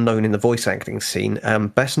sort of unknown in the voice acting scene.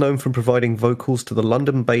 Best known for providing vocals to the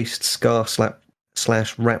London-based ska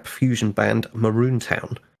 / rap fusion band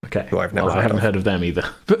Maroontown. Okay, who I haven't heard of them either.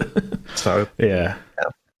 So yeah,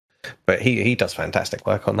 but he does fantastic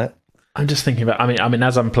work on that. I'm just thinking about. I mean,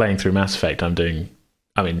 as I'm playing through Mass Effect, I'm doing.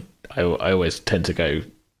 I mean, I always tend to go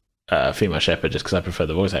female Shepherd just because I prefer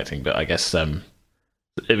the voice acting. But I guess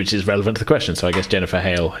which is relevant to the question. So I guess Jennifer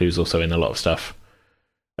Hale, who's also in a lot of stuff.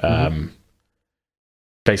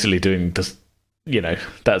 Basically doing this,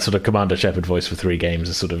 that sort of Commander Shepard voice for 3 games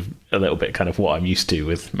is sort of a little bit kind of what I'm used to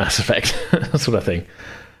with Mass Effect, sort of thing.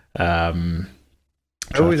 I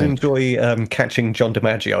always enjoy catching John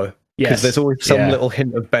DiMaggio, because there's always some little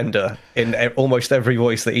hint of Bender in almost every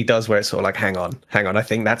voice that he does, where it's sort of like, hang on, I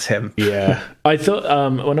think that's him. Yeah, I thought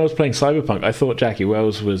when I was playing Cyberpunk, I thought Jackie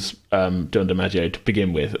Wells was John DiMaggio to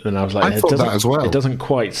begin with, and I was like, I thought that as well. It doesn't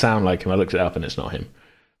quite sound like him. I looked it up, and it's not him.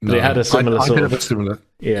 No, it had a similar I sort did of... have a similar.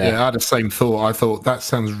 Yeah, I had the same thought. I thought that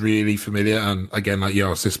sounds really familiar, and again, like I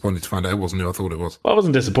was disappointed to find out it wasn't who I thought it was. Well, I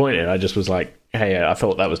wasn't disappointed. I just was like, hey, I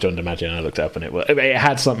thought that was John DiMaggio, and I looked up, and it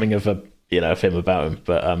had something of a film about him.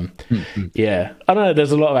 But yeah, I don't know.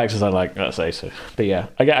 There's a lot of actors I like. I'd say so. But yeah,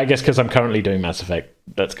 I guess because I'm currently doing Mass Effect,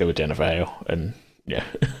 let's go with Jennifer Hale. And yeah,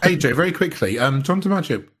 AJ, very quickly, John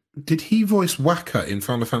DiMaggio. Did he voice Waka in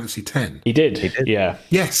Final Fantasy X? He did. Yeah.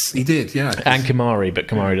 Yes, he did. Yeah. And Kimari, but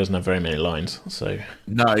Kimari doesn't have very many lines. So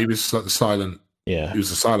no, he was like the silent. Yeah. He was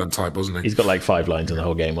the silent type, wasn't he? He's got like 5 lines in the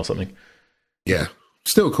whole game or something. Yeah.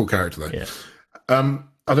 Still a cool character though. Yeah.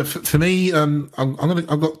 For me, I'm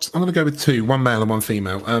gonna go with 2, one male and one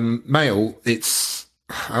female. Male, I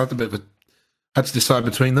had to decide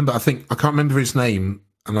between them, but I can't remember his name,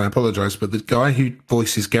 and I apologise. But the guy who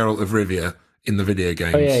voices Geralt of Rivia in the video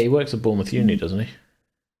games. Oh yeah, he works at Bournemouth Uni, doesn't he?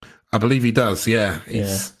 I believe he does. Yeah,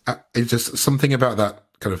 it's just something about that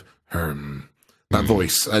kind of that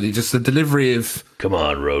voice, and just the delivery of "Come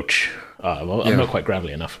on, Roach." I'm not quite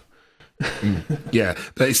gravelly enough. Yeah,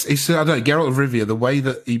 but it's I don't know, Geralt of Rivia. The way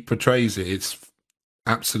that he portrays it, it's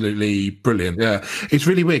absolutely brilliant. Yeah, it's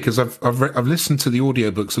really weird because I've listened to the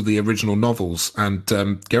audiobooks of the original novels, and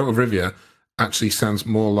Geralt of Rivia actually sounds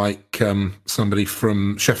more like somebody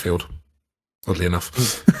from Sheffield. Oddly enough,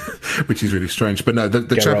 which is really strange. But no,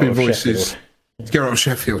 the chap who voices Geralt of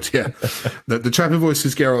Sheffield, yeah. the chap who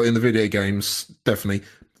voices Geralt in the video games, definitely.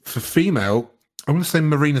 For female, I want to say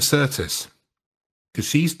Marina Sirtis, because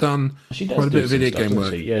she's done quite a bit of video game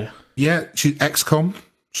work. Yeah, she's XCOM.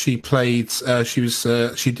 She played. She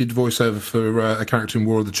did voiceover for a character in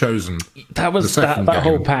War of the Chosen. That was that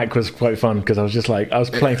whole pack was quite fun because I was just like, I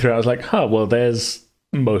was playing through it. I was like, well, there's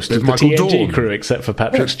most of the Michael TNG Dorn crew except for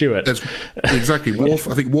Patrick Stewart. Exactly. Worf.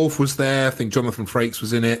 I think Worf was there. I think Jonathan Frakes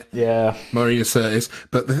was in it. Yeah. Marina Sirtis.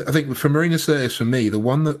 But I think for Marina Sirtis, for me, the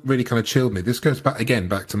one that really kind of chilled me, this goes back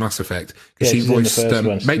to Mass Effect, because she voiced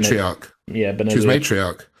Matriarch. Yeah, she was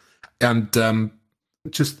Matriarch. And I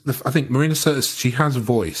think Marina Sirtis, she has a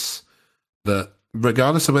voice that,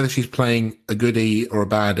 regardless of whether she's playing a goodie or a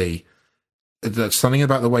baddie, there's something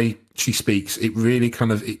about the way she speaks. It really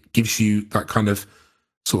it gives you that kind of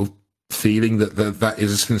sort of feeling that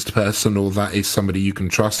is a sinister person, or that is somebody you can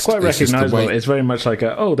trust. It's quite recognisable. It's very much like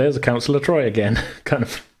there's a Councillor Troy again kind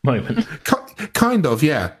of moment. Kind of,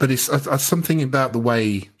 yeah. But it's something about the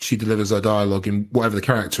way she delivers her dialogue in whatever the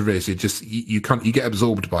character is. It just you get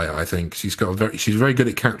absorbed by it. I think she's very good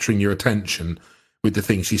at capturing your attention with the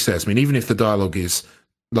things she says. I mean, even if the dialogue is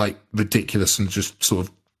like ridiculous and just sort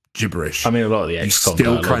of gibberish. I mean, a lot of the XCOM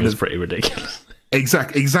dialogue is pretty ridiculous.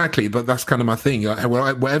 Exactly. But that's kind of my thing. Like,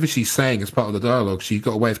 whatever she's saying as part of the dialogue, she's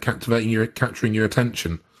got a way of capturing your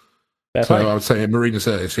attention. That's so right. I would say Marina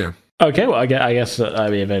Sirtis, yeah. Okay, well, I guess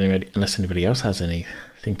unless anybody else has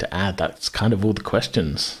anything to add, that's kind of all the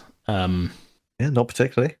questions. Yeah, not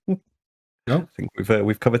particularly. No, I think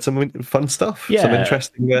we've covered some fun stuff. Yeah. Some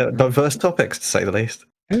interesting, diverse topics, to say the least.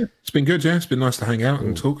 Yeah, it's been good. Yeah, it's been nice to hang out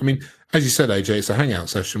and talk. I mean, as you said, AJ, it's a hangout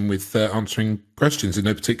session with answering questions in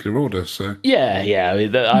no particular order. So yeah. I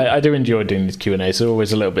mean, I do enjoy doing these Q&As. They're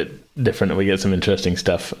always a little bit different, and we get some interesting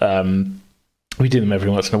stuff. We do them every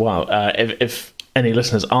once in a while. If any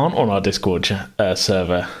listeners aren't on our Discord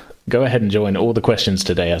server, go ahead and join. All the questions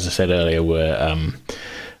today, as I said earlier, were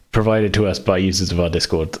provided to us by users of our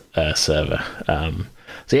Discord server.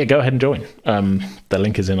 So yeah, go ahead and join. The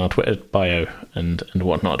link is in our Twitter bio and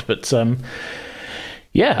whatnot. But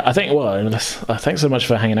yeah, I think, thanks so much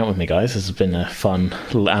for hanging out with me, guys. This has been a fun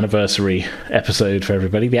little anniversary episode for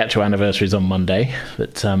everybody. The actual anniversary is on Monday.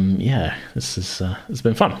 But yeah, it's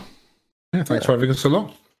been fun. Yeah, thanks for having us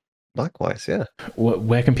along. Likewise, yeah.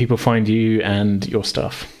 Where can people find you and your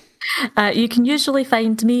stuff? You can usually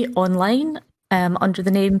find me online under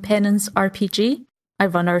the name Penance RPG. I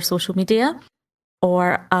run our social media,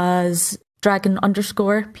 or as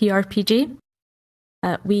Dragon_PRPG.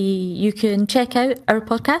 You can check out our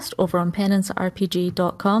podcast over on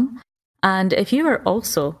penancerpg.com. And if you are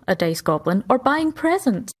also a Dice Goblin, or buying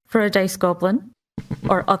presents for a Dice Goblin,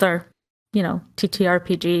 or other,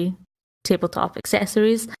 TTRPG tabletop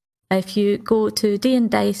accessories, if you go to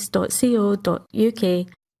dandice.co.uk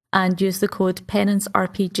and use the code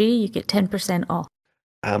penancerpg, you get 10% off.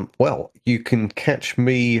 Well, you can catch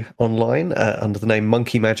me online under the name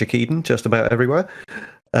Monkey Magic Eden just about everywhere.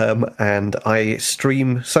 And I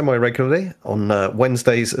stream semi-regularly on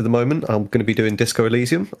Wednesdays at the moment. I'm going to be doing Disco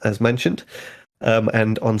Elysium, as mentioned.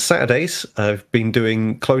 And on Saturdays, I've been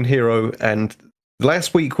doing Clone Hero, and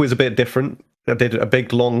last week was a bit different. I did a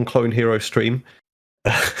big, long Clone Hero stream.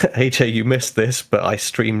 AJ, you missed this, but I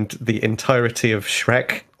streamed the entirety of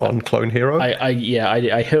Shrek on Clone Hero.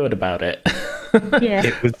 I heard about it. Yeah.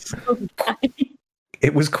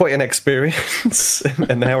 It was quite an experience,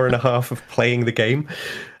 an hour and a half of playing the game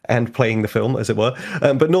and playing the film, as it were.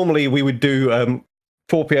 But normally we would do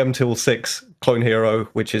 4 p.m. till 6 Clone Hero,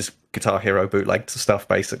 which is Guitar Hero bootleg stuff,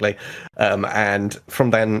 basically. And from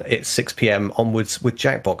then it's 6 p.m. onwards with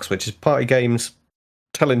Jackbox, which is party games,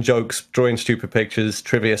 telling jokes, drawing stupid pictures,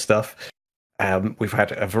 trivia stuff. We've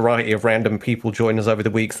had a variety of random people join us over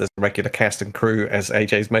the weeks. There's a regular cast and crew, as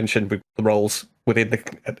AJ's mentioned, with the roles within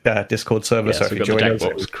the Discord server. Yeah, so if you join us,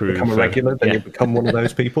 become a regular, then you become one of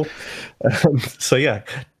those people. So yeah,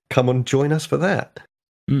 come and join us for that.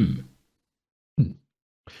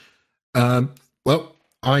 Well,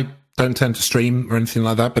 I don't tend to stream or anything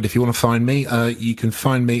like that, but if you want to find me, you can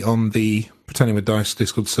find me on the Pretending with Dice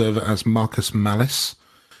Discord server as Marcus Malice.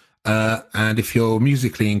 And if you're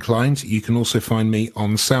musically inclined, you can also find me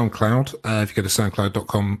on SoundCloud. If you go to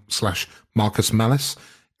soundcloud.com/Marcus Malice,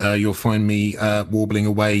 you'll find me warbling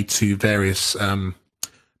away to various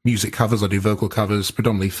music covers. I do vocal covers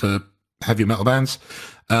predominantly for heavy metal bands.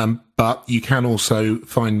 But you can also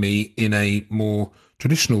find me in a more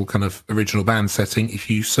traditional kind of original band setting if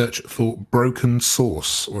you search for Broken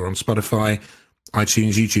Source, or on Spotify,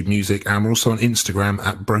 iTunes, YouTube Music, and we're also on Instagram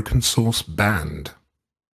at Broken Source Band.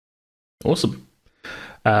 Awesome.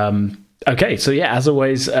 Okay, so yeah, as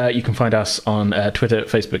always, you can find us on Twitter,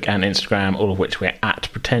 Facebook, and Instagram, all of which we're at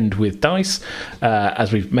Pretend with Dice.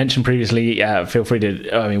 As we've mentioned previously, feel free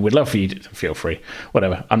to. I mean, we'd love for you to feel free.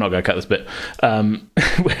 Whatever. I'm not going to cut this bit.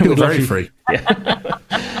 Feel very free. Yeah.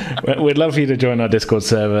 We'd love for you to join our Discord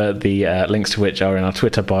server. The links to which are in our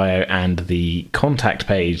Twitter bio and the contact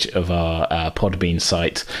page of our Podbean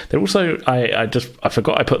site. They're also. I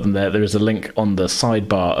forgot I put them there. There is a link on the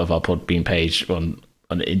sidebar of our Podbean page on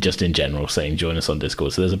just in general saying join us on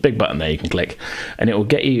Discord. So there's a big button there you can click and it will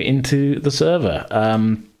get you into the server.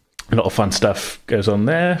 A lot of fun stuff goes on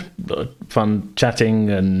there, a lot of fun chatting,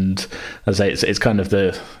 and as I say, it's kind of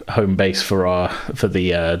the home base for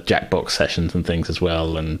the Jackbox sessions and things as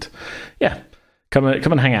well. And yeah, come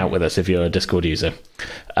and hang out with us if you're a Discord user.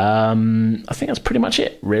 I think that's pretty much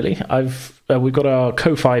it, really. We've got our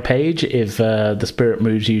Ko-Fi page if the spirit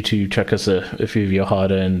moves you to chuck us a few of your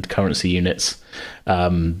hard-earned currency units.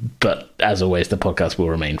 But as always, the podcast will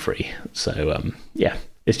remain free. So yeah,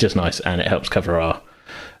 it's just nice, and it helps cover our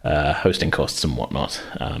hosting costs and whatnot.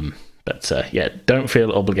 But yeah, don't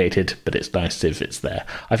feel obligated, but it's nice if it's there.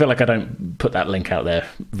 I feel like I don't put that link out there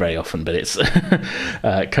very often, but it's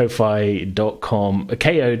ko-fi.com,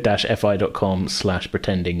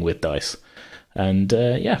 ko-fi.com/pretending with dice. And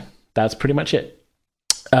yeah, that's pretty much it.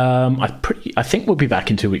 I think we'll be back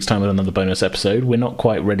in 2 weeks' time with another bonus episode. We're not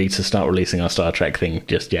quite ready to start releasing our Star Trek thing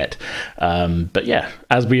just yet. But yeah,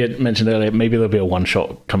 as we had mentioned earlier, maybe there'll be a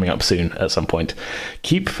one-shot coming up soon at some point.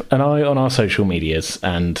 Keep an eye on our social medias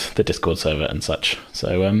and the Discord server and such.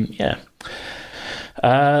 So yeah.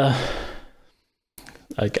 I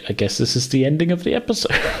guess this is the ending of the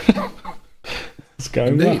episode. It's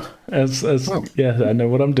going well. Yeah, I know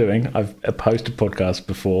what I'm doing. I've posted podcasts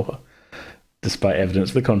before. Despite evidence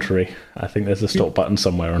to the contrary, I think there's a stop button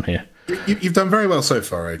somewhere on here. You've done very well so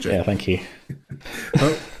far, AJ. Yeah, thank you.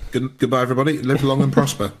 Well, goodbye, everybody. Live long and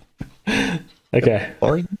prosper. Okay.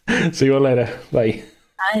 Bye. See you all later. Bye.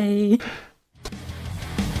 Bye.